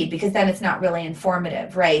guaranteed, because then it's not really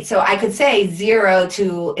informative, right? So I could say 0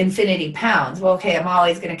 to infinity pounds. Well, okay, I'm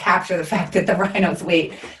always going to capture the fact that the rhino's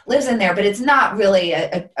weight lives in there, but it's not really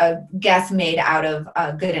a guess made out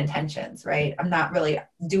of good intentions, right? I'm not really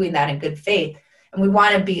doing that in good faith. And we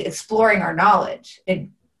want to be exploring our knowledge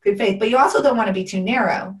in good faith, but you also don't want to be too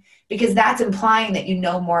narrow, because that's implying that you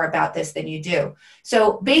know more about this than you do.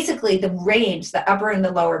 So basically the range, the upper and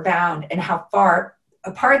the lower bound, and how far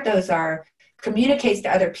apart those are, communicates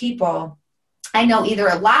to other people, I know either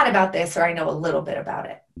a lot about this or I know a little bit about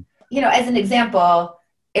it. As an example,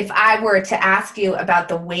 if I were to ask you about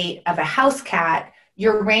the weight of a house cat,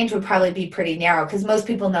 your range would probably be pretty narrow, because most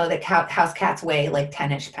people know that house cats weigh like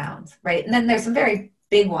 10-ish pounds, right? And then there's some very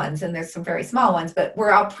big ones and there's some very small ones, but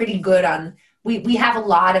we're all pretty good on, we have a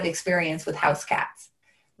lot of experience with house cats,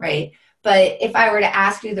 right? But if I were to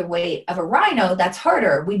ask you the weight of a rhino, that's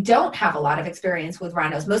harder. We don't have a lot of experience with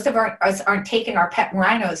rhinos. Most of us aren't taking our pet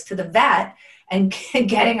rhinos to the vet and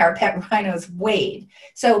getting our pet rhinos weighed.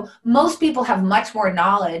 So most people have much more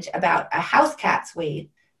knowledge about a house cat's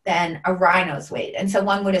weight than a rhino's weight. And so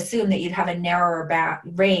one would assume that you'd have a narrower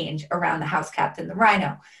range around the house cat than the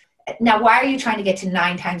rhino. Now, why are you trying to get to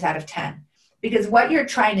 9 times out of 10? Because what you're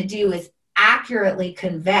trying to do is accurately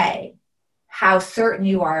convey how certain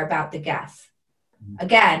you are about the guess.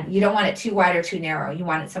 Again, you don't want it too wide or too narrow. You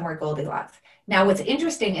want it somewhere Goldilocks. Now, what's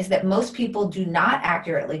interesting is that most people do not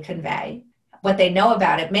accurately convey what they know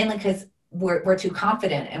about it, mainly because we're too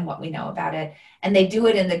confident in what we know about it. And they do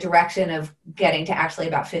it in the direction of getting to actually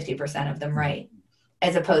about 50% of them right,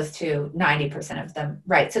 as opposed to 90% of them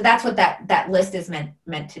right. So that's what that list is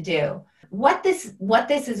meant to do. What this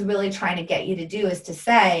is really trying to get you to do is to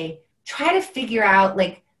say, try to figure out,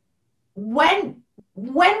 like, when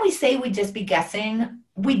we say we just be guessing,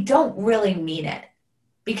 we don't really mean it,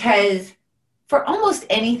 because for almost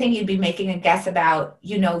anything you'd be making a guess about,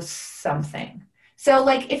 something. So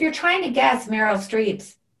like if you're trying to guess Meryl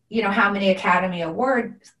Streep's, how many Academy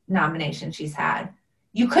Award nominations she's had,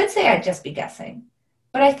 you could say I'd just be guessing,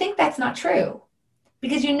 but I think that's not true,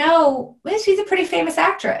 because she's a pretty famous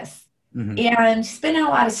actress, mm-hmm. and she's been in a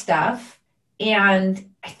lot of stuff, and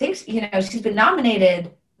I think she's been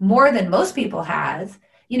nominated more than most people has,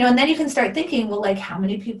 and then you can start thinking, well, like, how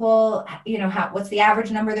many people, what's the average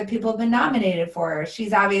number that people have been nominated for?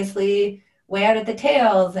 She's obviously Way Out at the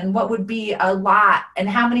Tails, and what would be a lot, and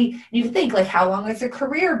how many, you think like, how long has her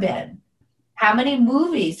career been? How many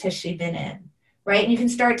movies has she been in? Right? And you can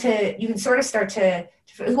sort of start to,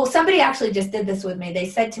 well, somebody actually just did this with me. They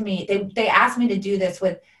said to me, they asked me to do this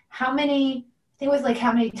with how many, I think it was like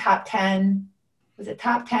how many top 10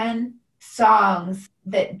 songs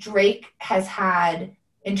that Drake has had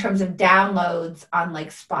in terms of downloads on like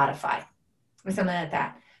Spotify or something like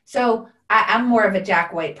that. So I'm more of a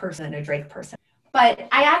Jack White person than a Drake person. But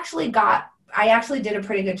I actually did a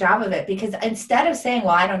pretty good job of it, because instead of saying,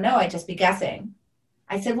 well, I don't know, I'd just be guessing,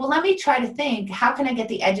 I said, well, let me try to think, how can I get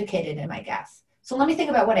the educated in my guess? So let me think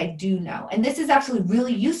about what I do know. And this is actually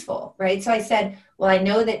really useful, right? So I said, well, I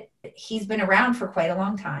know that he's been around for quite a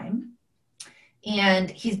long time and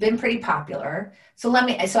he's been pretty popular. So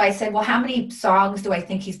I said, well, how many songs do I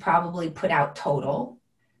think he's probably put out total?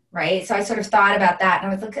 Right? So I sort of thought about that,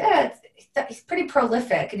 and I was like, he's pretty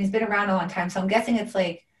prolific and he's been around a long time. So I'm guessing it's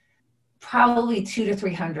like probably 200 to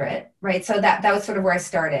 300, right? So that was sort of where I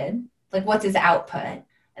started. Like, what's his output?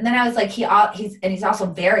 And then I was like, he's also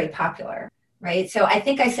very popular, right? So I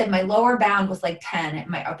think I said my lower bound was like 10 and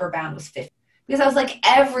my upper bound was 50, because I was like,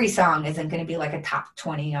 every song isn't going to be like a top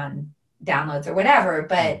 20 on downloads or whatever,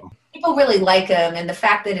 but people really like him. And the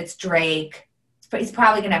fact that it's Drake, he's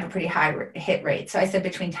probably going to have a pretty high hit rate. So I said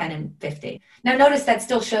between 10 and 50. Now notice that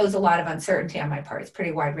still shows a lot of uncertainty on my part. It's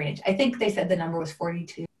pretty wide range. I think they said the number was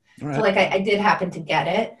 42. Right. So like I did happen to get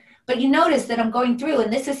it. But you notice that I'm going through,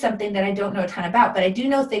 and this is something that I don't know a ton about, but I do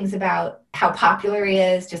know things about how popular he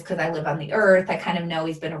is just because I live on the earth. I kind of know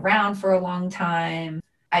he's been around for a long time.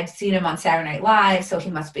 I've seen him on Saturday Night Live, so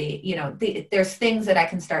he must be, there's things that I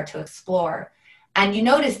can start to explore. And you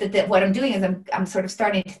notice that what I'm doing is I'm sort of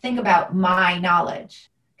starting to think about my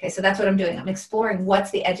knowledge. Okay, so that's what I'm doing. I'm exploring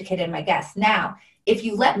what's the educated in my guess. Now, if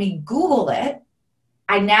you let me Google it,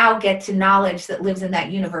 I now get to knowledge that lives in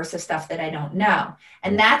that universe of stuff that I don't know.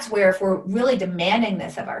 And that's where, if we're really demanding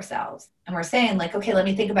this of ourselves and we're saying like, okay, let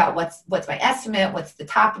me think about what's my estimate, what's the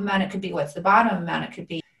top amount it could be, what's the bottom amount it could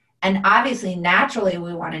be. And obviously, naturally,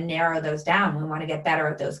 we want to narrow those down. We want to get better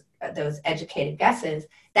at those educated guesses.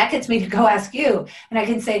 That gets me to go ask you. And I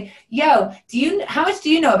can say, yo, how much do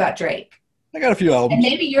you know about Drake? I got a few albums. And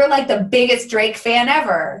maybe you're like the biggest Drake fan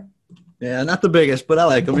ever. Yeah, not the biggest, but I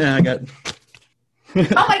like him. Yeah, I got...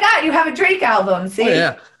 Oh my God, you have a Drake album, see? Oh,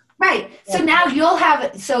 yeah. Right. So now you'll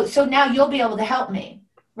have, so now you'll be able to help me,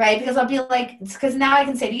 right? Because I'll be like, because now I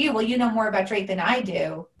can say to you, well, you know more about Drake than I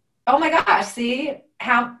do. Oh my gosh, see?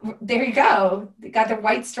 There you go. You got the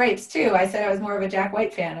white stripes too. I said I was more of a Jack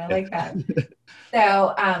White fan. I like that.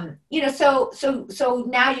 So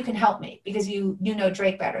now you can help me because you know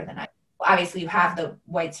Drake better than I. Obviously you have the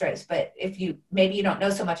white stripes, but maybe you don't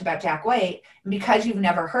know so much about Jack White, and because you've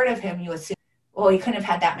never heard of him, you assume, well, he couldn't have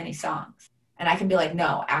had that many songs. And I can be like,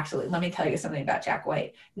 no, actually, let me tell you something about Jack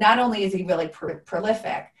White. Not only is he really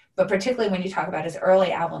prolific, but particularly when you talk about his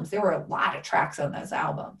early albums, there were a lot of tracks on those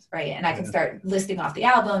albums, right? And I can start listing off the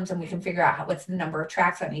albums, and we can figure out what's the number of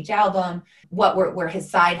tracks on each album, what were his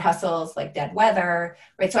side hustles, like Dead Weather,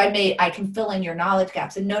 right? So I can fill in your knowledge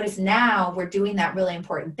gaps. And notice now we're doing that really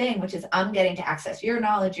important thing, which is I'm getting to access your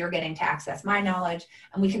knowledge, you're getting to access my knowledge,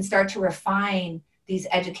 and we can start to refine these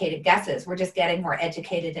educated guesses. We're just getting more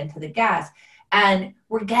educated into the guess, and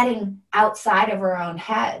we're getting outside of our own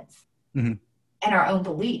heads. Mm-hmm. And our own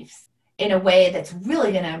beliefs in a way that's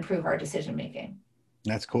really going to improve our decision making.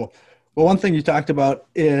 That's cool. Well, one thing you talked about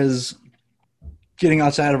is getting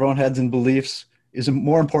outside of our own heads and beliefs is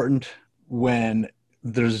more important when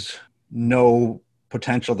there's no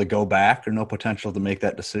potential to go back or no potential to make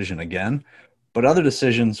that decision again. But other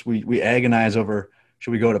decisions, we agonize over, should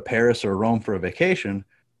we go to Paris or Rome for a vacation?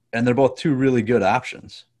 And they're both two really good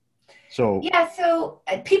options. So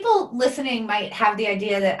people listening might have the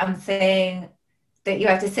idea that I'm saying that you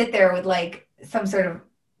have to sit there with like some sort of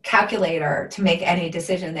calculator to make any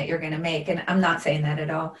decision that you're going to make. And I'm not saying that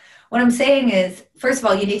at all. What I'm saying is, first of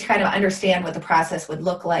all, you need to kind of understand what the process would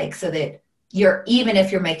look like so that even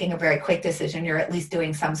if you're making a very quick decision, you're at least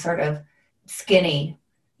doing some sort of skinny,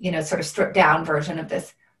 sort of stripped down version of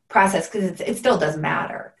this process, because it still does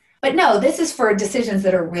matter. But no, this is for decisions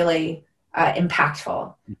that are really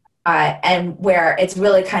impactful and where it's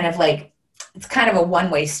really kind of like, it's kind of a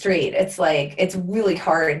one-way street. It's like, it's really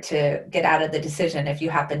hard to get out of the decision if you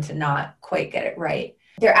happen to not quite get it right.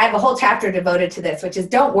 I have a whole chapter devoted to this, which is,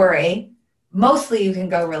 don't worry, mostly you can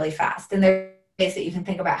go really fast. And there are ways that you can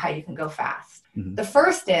think about how you can go fast. Mm-hmm. The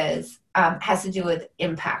first has to do with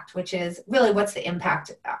impact, which is really what's the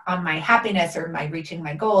impact on my happiness or my reaching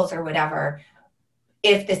my goals or whatever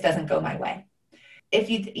if this doesn't go my way. if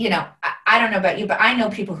I don't know about you, but I know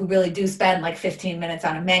people who really do spend like 15 minutes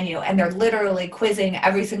on a menu, and they're literally quizzing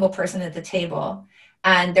every single person at the table,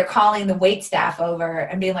 and they're calling the wait staff over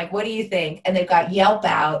and being like, what do you think? And they've got Yelp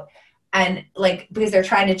out, and like, because they're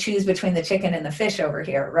trying to choose between the chicken and the fish over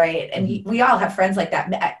here. Right. And we all have friends like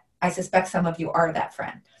that. I suspect some of you are that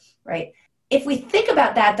friend, right? If we think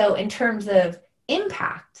about that though, in terms of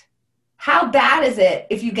impact, how bad is it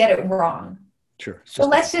if you get it wrong? Sure. So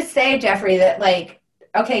let's just say, Jeffrey, that like,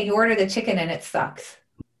 okay, you order the chicken and it sucks.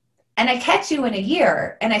 And I catch you in a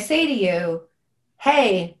year and I say to you,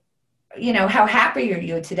 hey, how happy are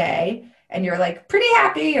you today? And you're like, pretty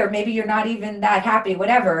happy, or maybe you're not even that happy,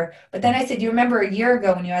 whatever. But then I said, do you remember a year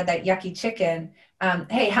ago when you had that yucky chicken?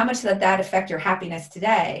 Hey, how much did that affect your happiness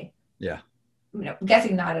today? Yeah. I'm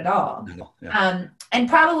guessing not at all. No, yeah. And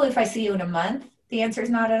probably if I see you in a month, the answer is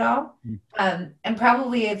not at all. And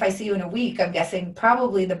probably if I see you in a week, I'm guessing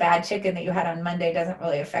probably the bad chicken that you had on Monday doesn't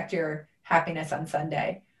really affect your happiness on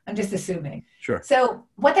Sunday. I'm just assuming. Sure. So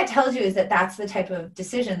what that tells you is that that's the type of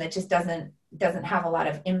decision that just doesn't have a lot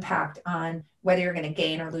of impact on whether you're going to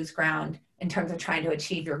gain or lose ground in terms of trying to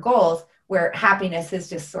achieve your goals, where happiness is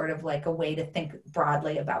just sort of like a way to think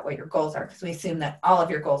broadly about what your goals are, because we assume that all of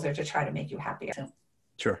your goals are to try to make you happy.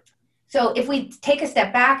 Sure. So if we take a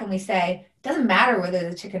step back and we say, it doesn't matter whether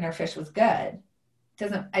the chicken or fish was good,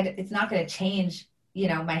 it's not going to change,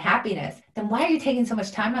 my happiness, then why are you taking so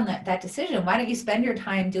much time on that decision? Why don't you spend your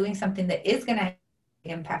time doing something that is going to have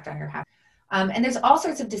an impact on your happiness? And there's all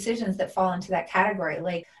sorts of decisions that fall into that category.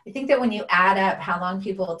 Like, I think that when you add up how long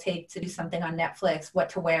people take to do something on Netflix, what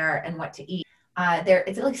to wear and what to eat,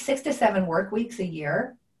 it's like 6 to 7 work weeks a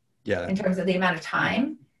year. Yeah. In terms of the amount of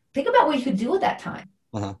time. Think about what you could do with that time.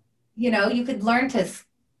 Uh-huh. You could learn to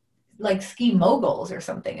like ski moguls or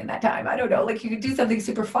something in that time. I don't know, like you could do something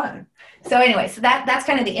super fun. So anyway, so that's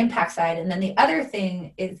kind of the impact side. And then the other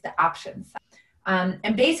thing is the options side.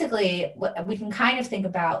 And basically we can kind of think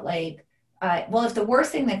about like, if the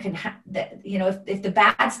worst thing that can if the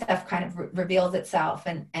bad stuff kind of reveals itself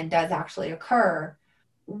and does actually occur,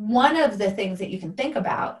 one of the things that you can think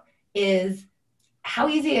about is, how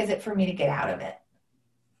easy is it for me to get out of it?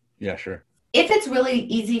 Yeah, sure. If it's really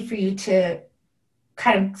easy for you to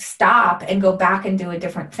kind of stop and go back and do a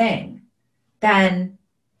different thing, then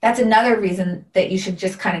that's another reason that you should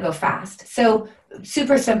just kind of go fast. So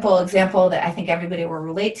super simple example that I think everybody will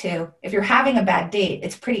relate to. If you're having a bad date,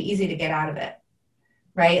 it's pretty easy to get out of it,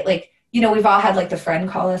 right? Like, we've all had like the friend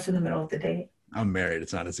call us in the middle of the date. I'm married.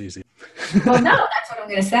 It's not as easy. Well, no, that's what I'm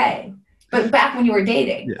going to say. But back when you were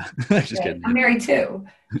dating. Yeah, just kidding. I'm married too.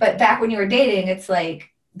 But back when you were dating, it's like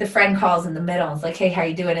the friend calls in the middle. It's like, hey, how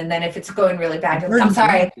you doing? And then if it's going really bad, you're like, I'm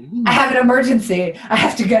sorry, I have an emergency. I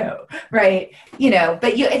have to go, right?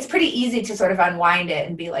 But it's pretty easy to sort of unwind it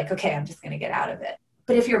and be like, okay, I'm just going to get out of it.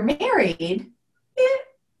 But if you're married,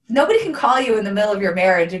 nobody can call you in the middle of your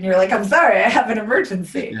marriage and you're like, I'm sorry, I have an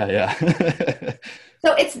emergency. Yeah.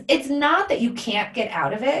 So it's not that you can't get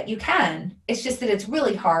out of it. You can. It's just that it's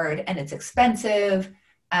really hard and it's expensive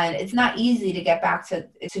and it's not easy to get back to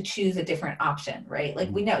choose a different option, right? Like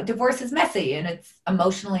we know divorce is messy and it's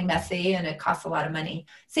emotionally messy and it costs a lot of money.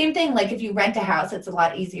 Same thing, like if you rent a house, it's a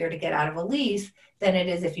lot easier to get out of a lease than it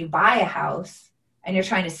is if you buy a house and you're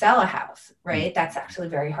trying to sell a house, right? That's actually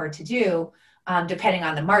very hard to do, depending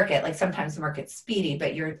on the market. Like sometimes the market's speedy,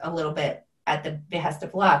 but you're a little bit at the behest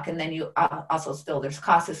of luck. And then you also still, there's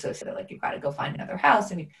costs associated, like you've got to go find another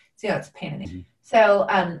house and you see how it's a pain in the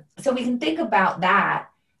So we can think about that.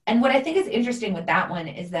 And what I think is interesting with that one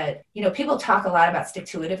is that, people talk a lot about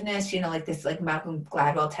stick-to-itiveness, like this, like Malcolm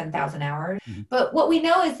Gladwell, 10,000 hours. Mm-hmm. But what we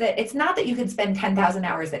know is that it's not that you can spend 10,000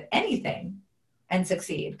 hours at anything and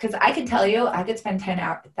succeed. Because I can tell you, I could spend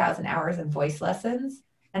 10,000 hours in voice lessons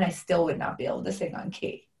and I still would not be able to sing on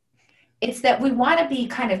key. It's that we want to be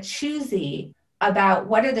kind of choosy about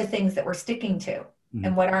what are the things that we're sticking to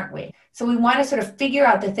and what aren't we. So we want to sort of figure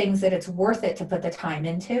out the things that it's worth it to put the time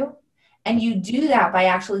into. And you do that by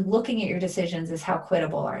actually looking at your decisions as how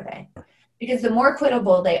quittable are they? Because the more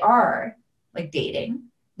quittable they are, like dating,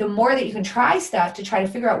 the more that you can try stuff to try to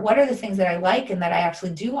figure out what are the things that I like and that I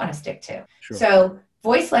actually do want to stick to. Sure. So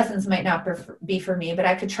voice lessons might not be for me, but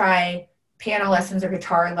I could try piano lessons or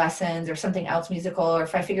guitar lessons or something else musical. Or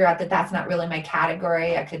if I figure out that that's not really my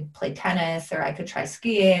category, I could play tennis or I could try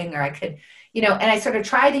skiing or I could, and I sort of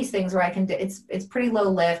try these things where I can, it's pretty low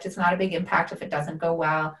lift. It's not a big impact if it doesn't go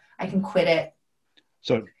well. I can quit it.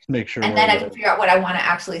 So make sure. And then I can figure out what I want to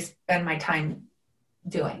actually spend my time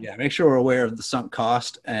doing. Yeah. Make sure we're aware of the sunk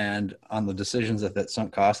cost, and on the decisions that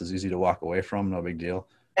sunk cost is easy to walk away from. No big deal.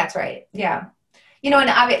 That's right. Yeah. And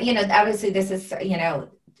obviously this is,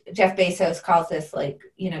 Jeff Bezos calls this like,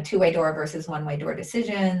 two-way door versus one-way door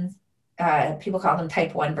decisions. People call them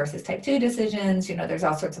type 1 versus type 2 decisions. There's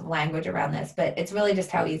all sorts of language around this, but it's really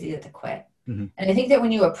just how easy it is to quit. Mm-hmm. And I think that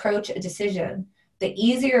when you approach a decision, the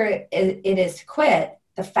easier it is to quit,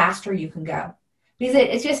 the faster you can go. Because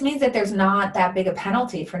it just means that there's not that big a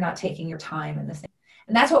penalty for not taking your time in this thing.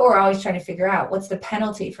 And that's what we're always trying to figure out. What's the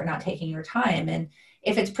penalty for not taking your time? And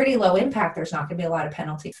if it's pretty low impact, there's not going to be a lot of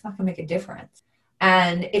penalty. It's not going to make a difference.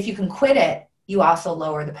 And if you can quit it, you also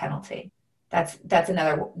lower the penalty. That's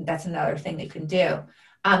another thing that you can do.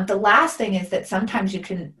 The last thing is that sometimes you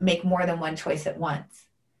can make more than one choice at once.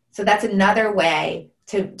 So that's another way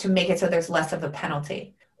to make it so there's less of a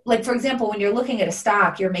penalty. Like, for example, when you're looking at a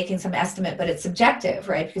stock, you're making some estimate, but it's subjective,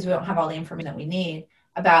 right? Because we don't have all the information that we need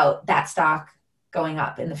about that stock going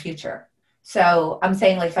up in the future. So I'm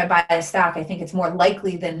saying, like, if I buy a stock, I think it's more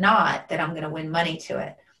likely than not that I'm going to win money to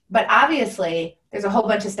it. But obviously, there's a whole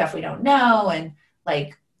bunch of stuff we don't know. And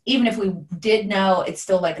like, even if we did know, it's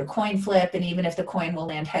still like a coin flip. And even if the coin will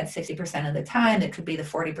land heads 60% of the time, it could be the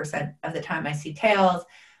 40% of the time I see tails.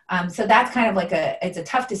 So that's kind of like it's a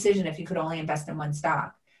tough decision if you could only invest in one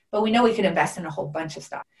stock. But we know we could invest in a whole bunch of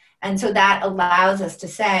stocks. And so that allows us to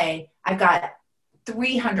say, I've got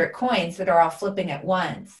 300 coins that are all flipping at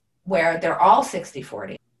once, where they're all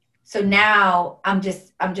 60-40. So now I'm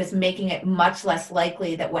just making it much less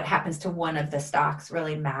likely that what happens to one of the stocks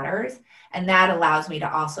really matters. And that allows me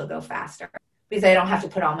to also go faster because I don't have to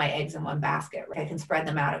put all my eggs in one basket, right? I can spread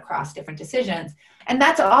them out across different decisions. And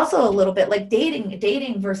that's also a little bit like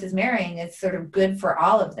dating versus marrying is sort of good for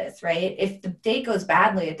all of this, right? If the date goes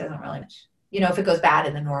badly, it doesn't really much. If it goes bad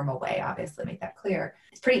in the normal way, obviously make that clear.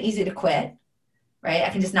 It's pretty easy to quit, right? I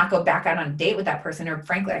can just not go back out on a date with that person, or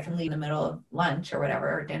frankly, I can leave in the middle of lunch or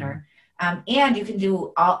whatever, or dinner. And you can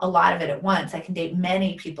do a lot of it at once. I can date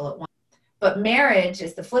many people at once. But marriage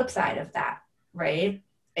is the flip side of that, right?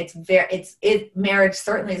 Marriage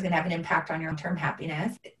certainly is going to have an impact on your long-term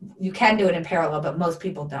happiness. You can do it in parallel, but most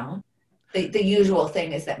people don't. The usual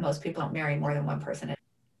thing is that most people don't marry more than one person.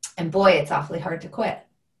 And boy, it's awfully hard to quit.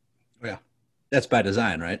 Yeah. That's by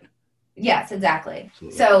design, right? Yes, exactly.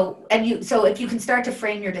 Absolutely. So if you can start to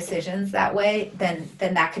frame your decisions that way, then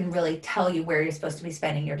that can really tell you where you're supposed to be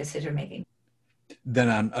spending your decision making. Then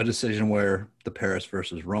on a decision where the Paris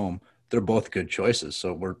versus Rome, they're both good choices.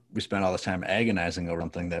 So we spend all this time agonizing over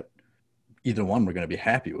something that either one we're going to be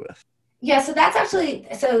happy with. Yeah, so that's actually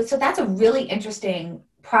so that's a really interesting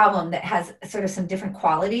problem that has sort of some different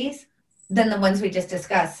qualities than the ones we just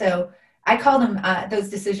discussed. So I call them those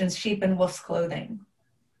decisions sheep in wolf's clothing,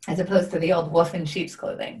 as opposed to the old wolf in sheep's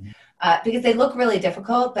clothing, because they look really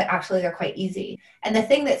difficult, but actually they're quite easy. And the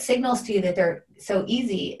thing that signals to you that they're so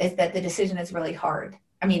easy is that the decision is really hard.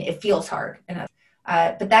 I mean, it feels hard,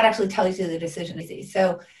 but that actually tells you the decision is easy.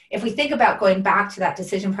 So if we think about going back to that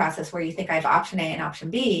decision process where you think I have option A and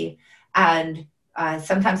option B, and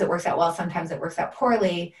sometimes it works out well, sometimes it works out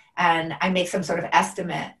poorly, and I make some sort of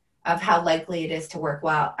estimate of how likely it is to work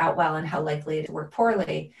out well and how likely it is to work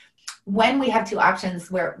poorly. When we have two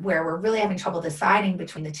options where we're really having trouble deciding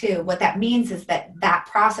between the two, what that means is that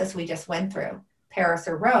process we just went through, Paris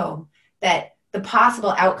or Rome, that the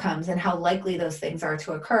possible outcomes and how likely those things are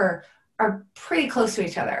to occur are pretty close to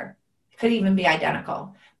each other. Could even be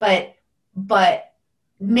identical, but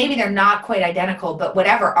maybe they're not quite identical, but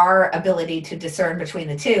whatever our ability to discern between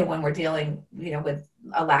the two when we're dealing, with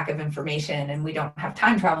a lack of information and we don't have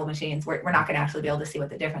time travel machines, we're not going to actually be able to see what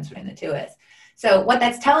the difference between the two is. So what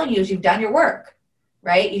that's telling you is you've done your work,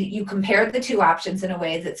 right? You compared the two options in a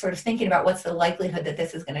way that's sort of thinking about what's the likelihood that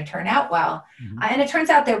this is going to turn out well. Mm-hmm. And it turns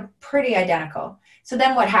out they're pretty identical. So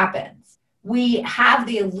then what happens? We have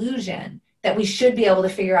the illusion that we should be able to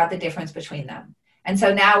figure out the difference between them. And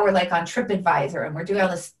so now we're like on TripAdvisor and we're doing all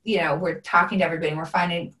this, we're talking to everybody and we're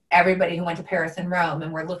finding everybody who went to Paris and Rome,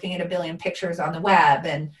 and we're looking at a billion pictures on the web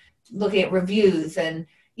and looking at reviews and,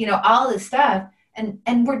 all this stuff.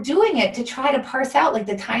 And we're doing it to try to parse out like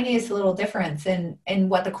the tiniest little difference in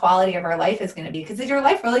what the quality of our life is going to be. Because is your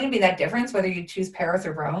life really going to be that difference whether you choose Paris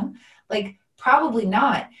or Rome? Like, probably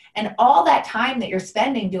not. And all that time that you're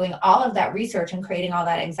spending doing all of that research and creating all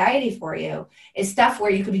that anxiety for you is stuff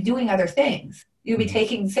where you could be doing other things. You could be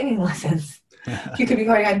taking singing lessons. You could be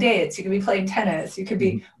going on dates. You could be playing tennis. You could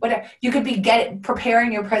be whatever. You could be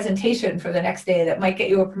preparing your presentation for the next day that might get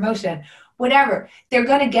you a promotion. Whatever. They're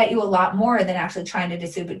going to get you a lot more than actually trying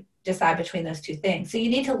to decide between those two things. So you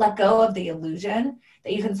need to let go of the illusion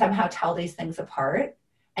that you can somehow tell these things apart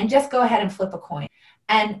and just go ahead and flip a coin.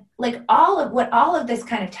 And like all of this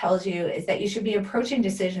kind of tells you is that you should be approaching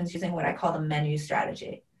decisions using what I call the menu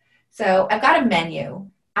strategy. So I've got a menu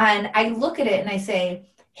and I look at it and I say,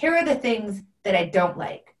 here are the things that I don't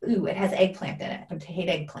like. Ooh, it has eggplant in it. I hate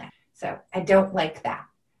eggplant. So I don't like that.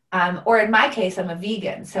 Or in my case, I'm a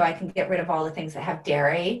vegan, so I can get rid of all the things that have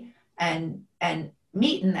dairy and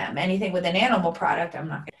meat in them. Anything with an animal product, I'm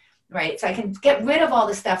not going to, right? So I can get rid of all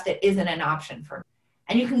the stuff that isn't an option for me.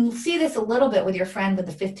 And you can see this a little bit with your friend with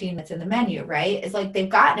the 15 that's in the menu, right? It's like they've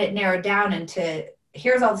gotten it narrowed down into,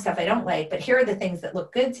 here's all the stuff I don't like, but here are the things that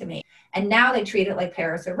look good to me. And now they treat it like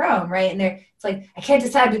Paris or Rome, right? And it's like, I can't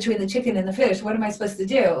decide between the chicken and the fish. What am I supposed to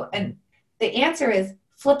do? And the answer is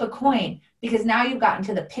flip a coin, because now you've gotten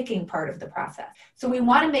to the picking part of the process. So we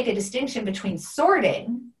want to make a distinction between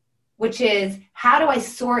sorting, which is how do I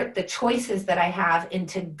sort the choices that I have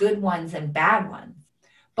into good ones and bad ones?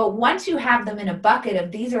 But once you have them in a bucket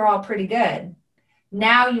of these are all pretty good,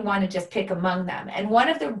 now you want to just pick among them. And one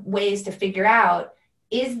of the ways to figure out,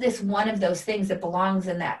 is this one of those things that belongs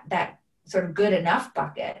in that sort of good enough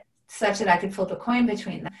bucket, such that I could flip a coin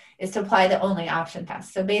between them, is to apply the only option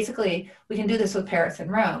test. So basically, we can do this with Paris and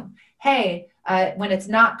Rome. Hey, when it's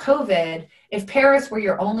not COVID, if Paris were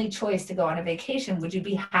your only choice to go on a vacation, would you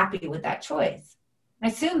be happy with that choice? I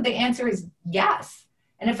assume the answer is yes.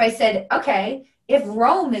 And if I said, okay, if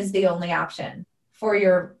Rome is the only option for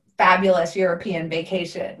your fabulous European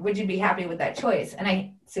vacation, would you be happy with that choice? And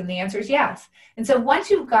I assume the answer is yes. And so once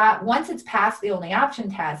it's past the only option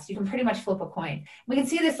test, you can pretty much flip a coin. We can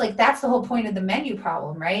see this, like, that's the whole point of the menu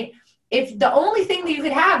problem, right? If the only thing that you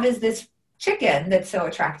could have is this chicken that's so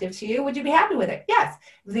attractive to you, would you be happy with it? Yes.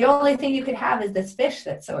 If the only thing you could have is this fish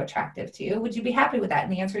that's so attractive to you, would you be happy with that?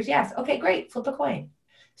 And the answer is yes. Okay, great. Flip a coin.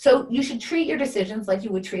 So you should treat your decisions like you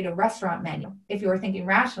would treat a restaurant menu if you were thinking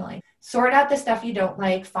rationally. Sort out the stuff you don't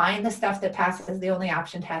like, find the stuff that passes the only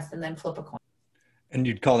option test, and then flip a coin. And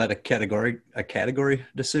you'd call that a category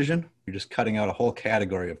decision? You're just cutting out a whole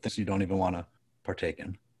category of things you don't even want to partake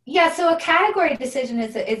in. Yeah, so a category decision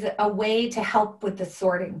is a way to help with the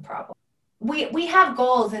sorting problem. We have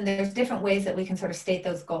goals, and there's different ways that we can sort of state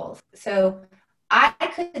those goals. So I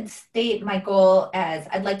could state my goal as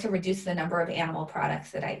I'd like to reduce the number of animal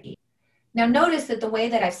products that I eat. Now notice that the way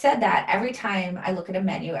that I've said that, every time I look at a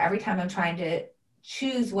menu, every time I'm trying to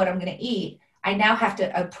choose what I'm going to eat, I now have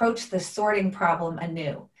to approach the sorting problem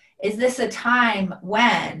anew. Is this a time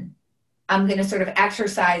when I'm going to sort of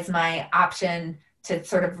exercise my option to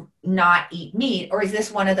sort of not eat meat? Or is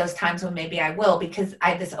this one of those times when maybe I will, because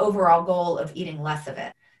I have this overall goal of eating less of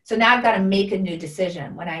it? So now I've got to make a new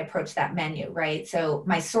decision when I approach that menu, right? So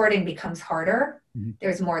my sorting becomes harder. Mm-hmm.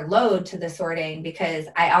 There's more load to the sorting because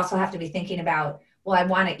I also have to be thinking about, well, I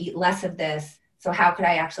want to eat less of this. So how could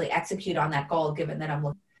I actually execute on that goal given that I'm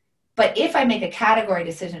looking? But if I make a category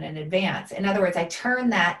decision in advance, in other words, I turn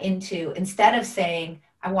that into, instead of saying,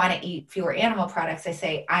 I want to eat fewer animal products, I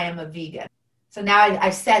say, I am a vegan. So now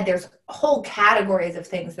I've said there's whole categories of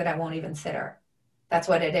things that I won't even consider. That's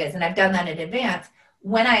what it is. And I've done that in advance.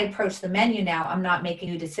 When I approach the menu now, I'm not making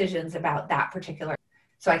new decisions about that particular,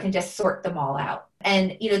 so I can just sort them all out.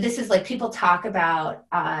 And, this is like people talk about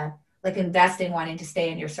like investing, wanting to stay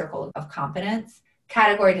in your circle of competence.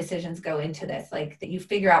 Category decisions go into this, like that you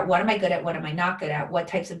figure out, what am I good at? What am I not good at? What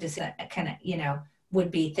types of decisions would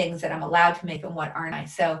be things that I'm allowed to make and what aren't I?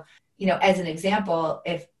 So, as an example,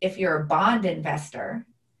 if you're a bond investor,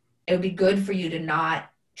 it would be good for you to not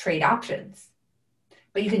trade options.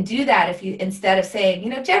 But you can do that if you, instead of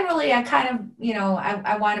saying, generally I kind of,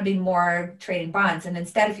 I want to be more trading bonds. And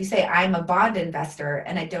instead, if you say, I'm a bond investor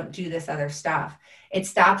and I don't do this other stuff, it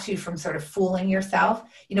stops you from sort of fooling yourself.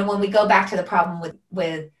 When we go back to the problem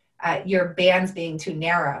with your bands being too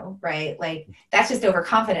narrow, right? Like that's just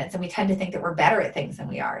overconfidence. And we tend to think that we're better at things than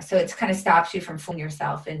we are. So it kind of stops you from fooling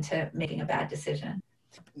yourself into making a bad decision.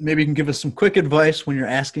 Maybe you can give us some quick advice when you're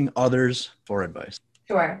asking others for advice.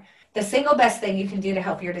 Sure. The single best thing you can do to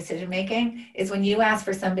help your decision-making is when you ask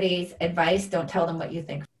for somebody's advice, don't tell them what you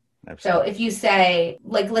think. Absolutely. So if you say,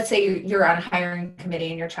 like, let's say you're on a hiring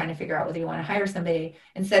committee and you're trying to figure out whether you want to hire somebody,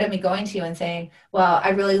 instead of me going to you and saying, well,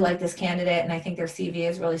 I really like this candidate and I think their CV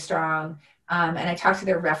is really strong. And I talked to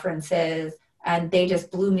their references and they just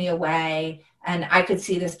blew me away. And I could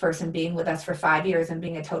see this person being with us for 5 years and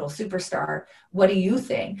being a total superstar. What do you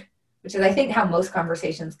think? Which is, I think, how most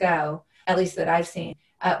conversations go, at least that I've seen.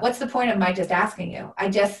 What's the point of my just asking you? I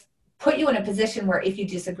just put you in a position where if you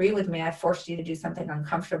disagree with me, I forced you to do something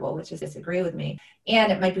uncomfortable, which is disagree with me.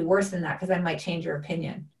 And it might be worse than that because I might change your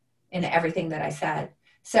opinion in everything that I said.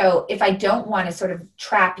 So if I don't want to sort of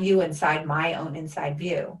trap you inside my own inside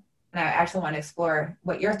view, and I actually want to explore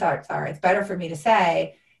what your thoughts are, it's better for me to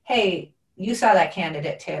say, hey, you saw that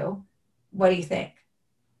candidate too. What do you think?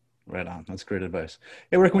 Right on. That's great advice.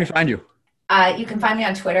 Hey, where can we find you? You can find me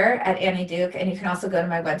on Twitter at Annie Duke, and you can also go to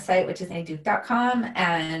my website, which is annieduke.com,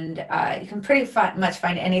 and you can pretty much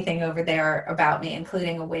find anything over there about me,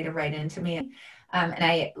 including a way to write into me. And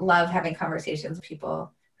I love having conversations with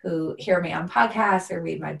people who hear me on podcasts or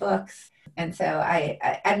read my books. And so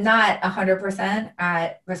I'm not 100%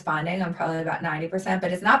 at responding. I'm probably about 90%,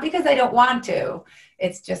 but it's not because I don't want to.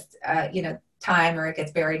 It's just, time, or it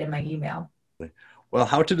gets buried in my email. Well,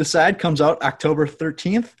 How to Decide comes out October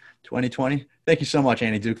 13th, 2020. Thank you so much,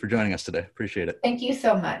 Annie Duke, for joining us today. Appreciate it. Thank you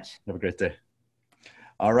so much. Have a great day.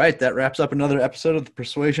 All right. That wraps up another episode of the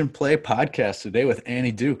Persuasion Play podcast today with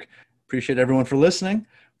Annie Duke. Appreciate everyone for listening.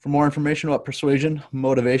 For more information about persuasion,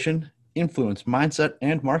 motivation, influence, mindset,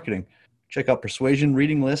 and marketing, check out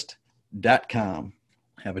persuasionreadinglist.com.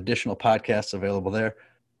 Have additional podcasts available there,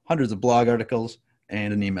 hundreds of blog articles,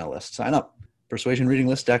 and an email list. Sign up,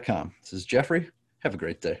 persuasionreadinglist.com. This is Jeffrey. Have a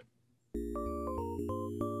great day.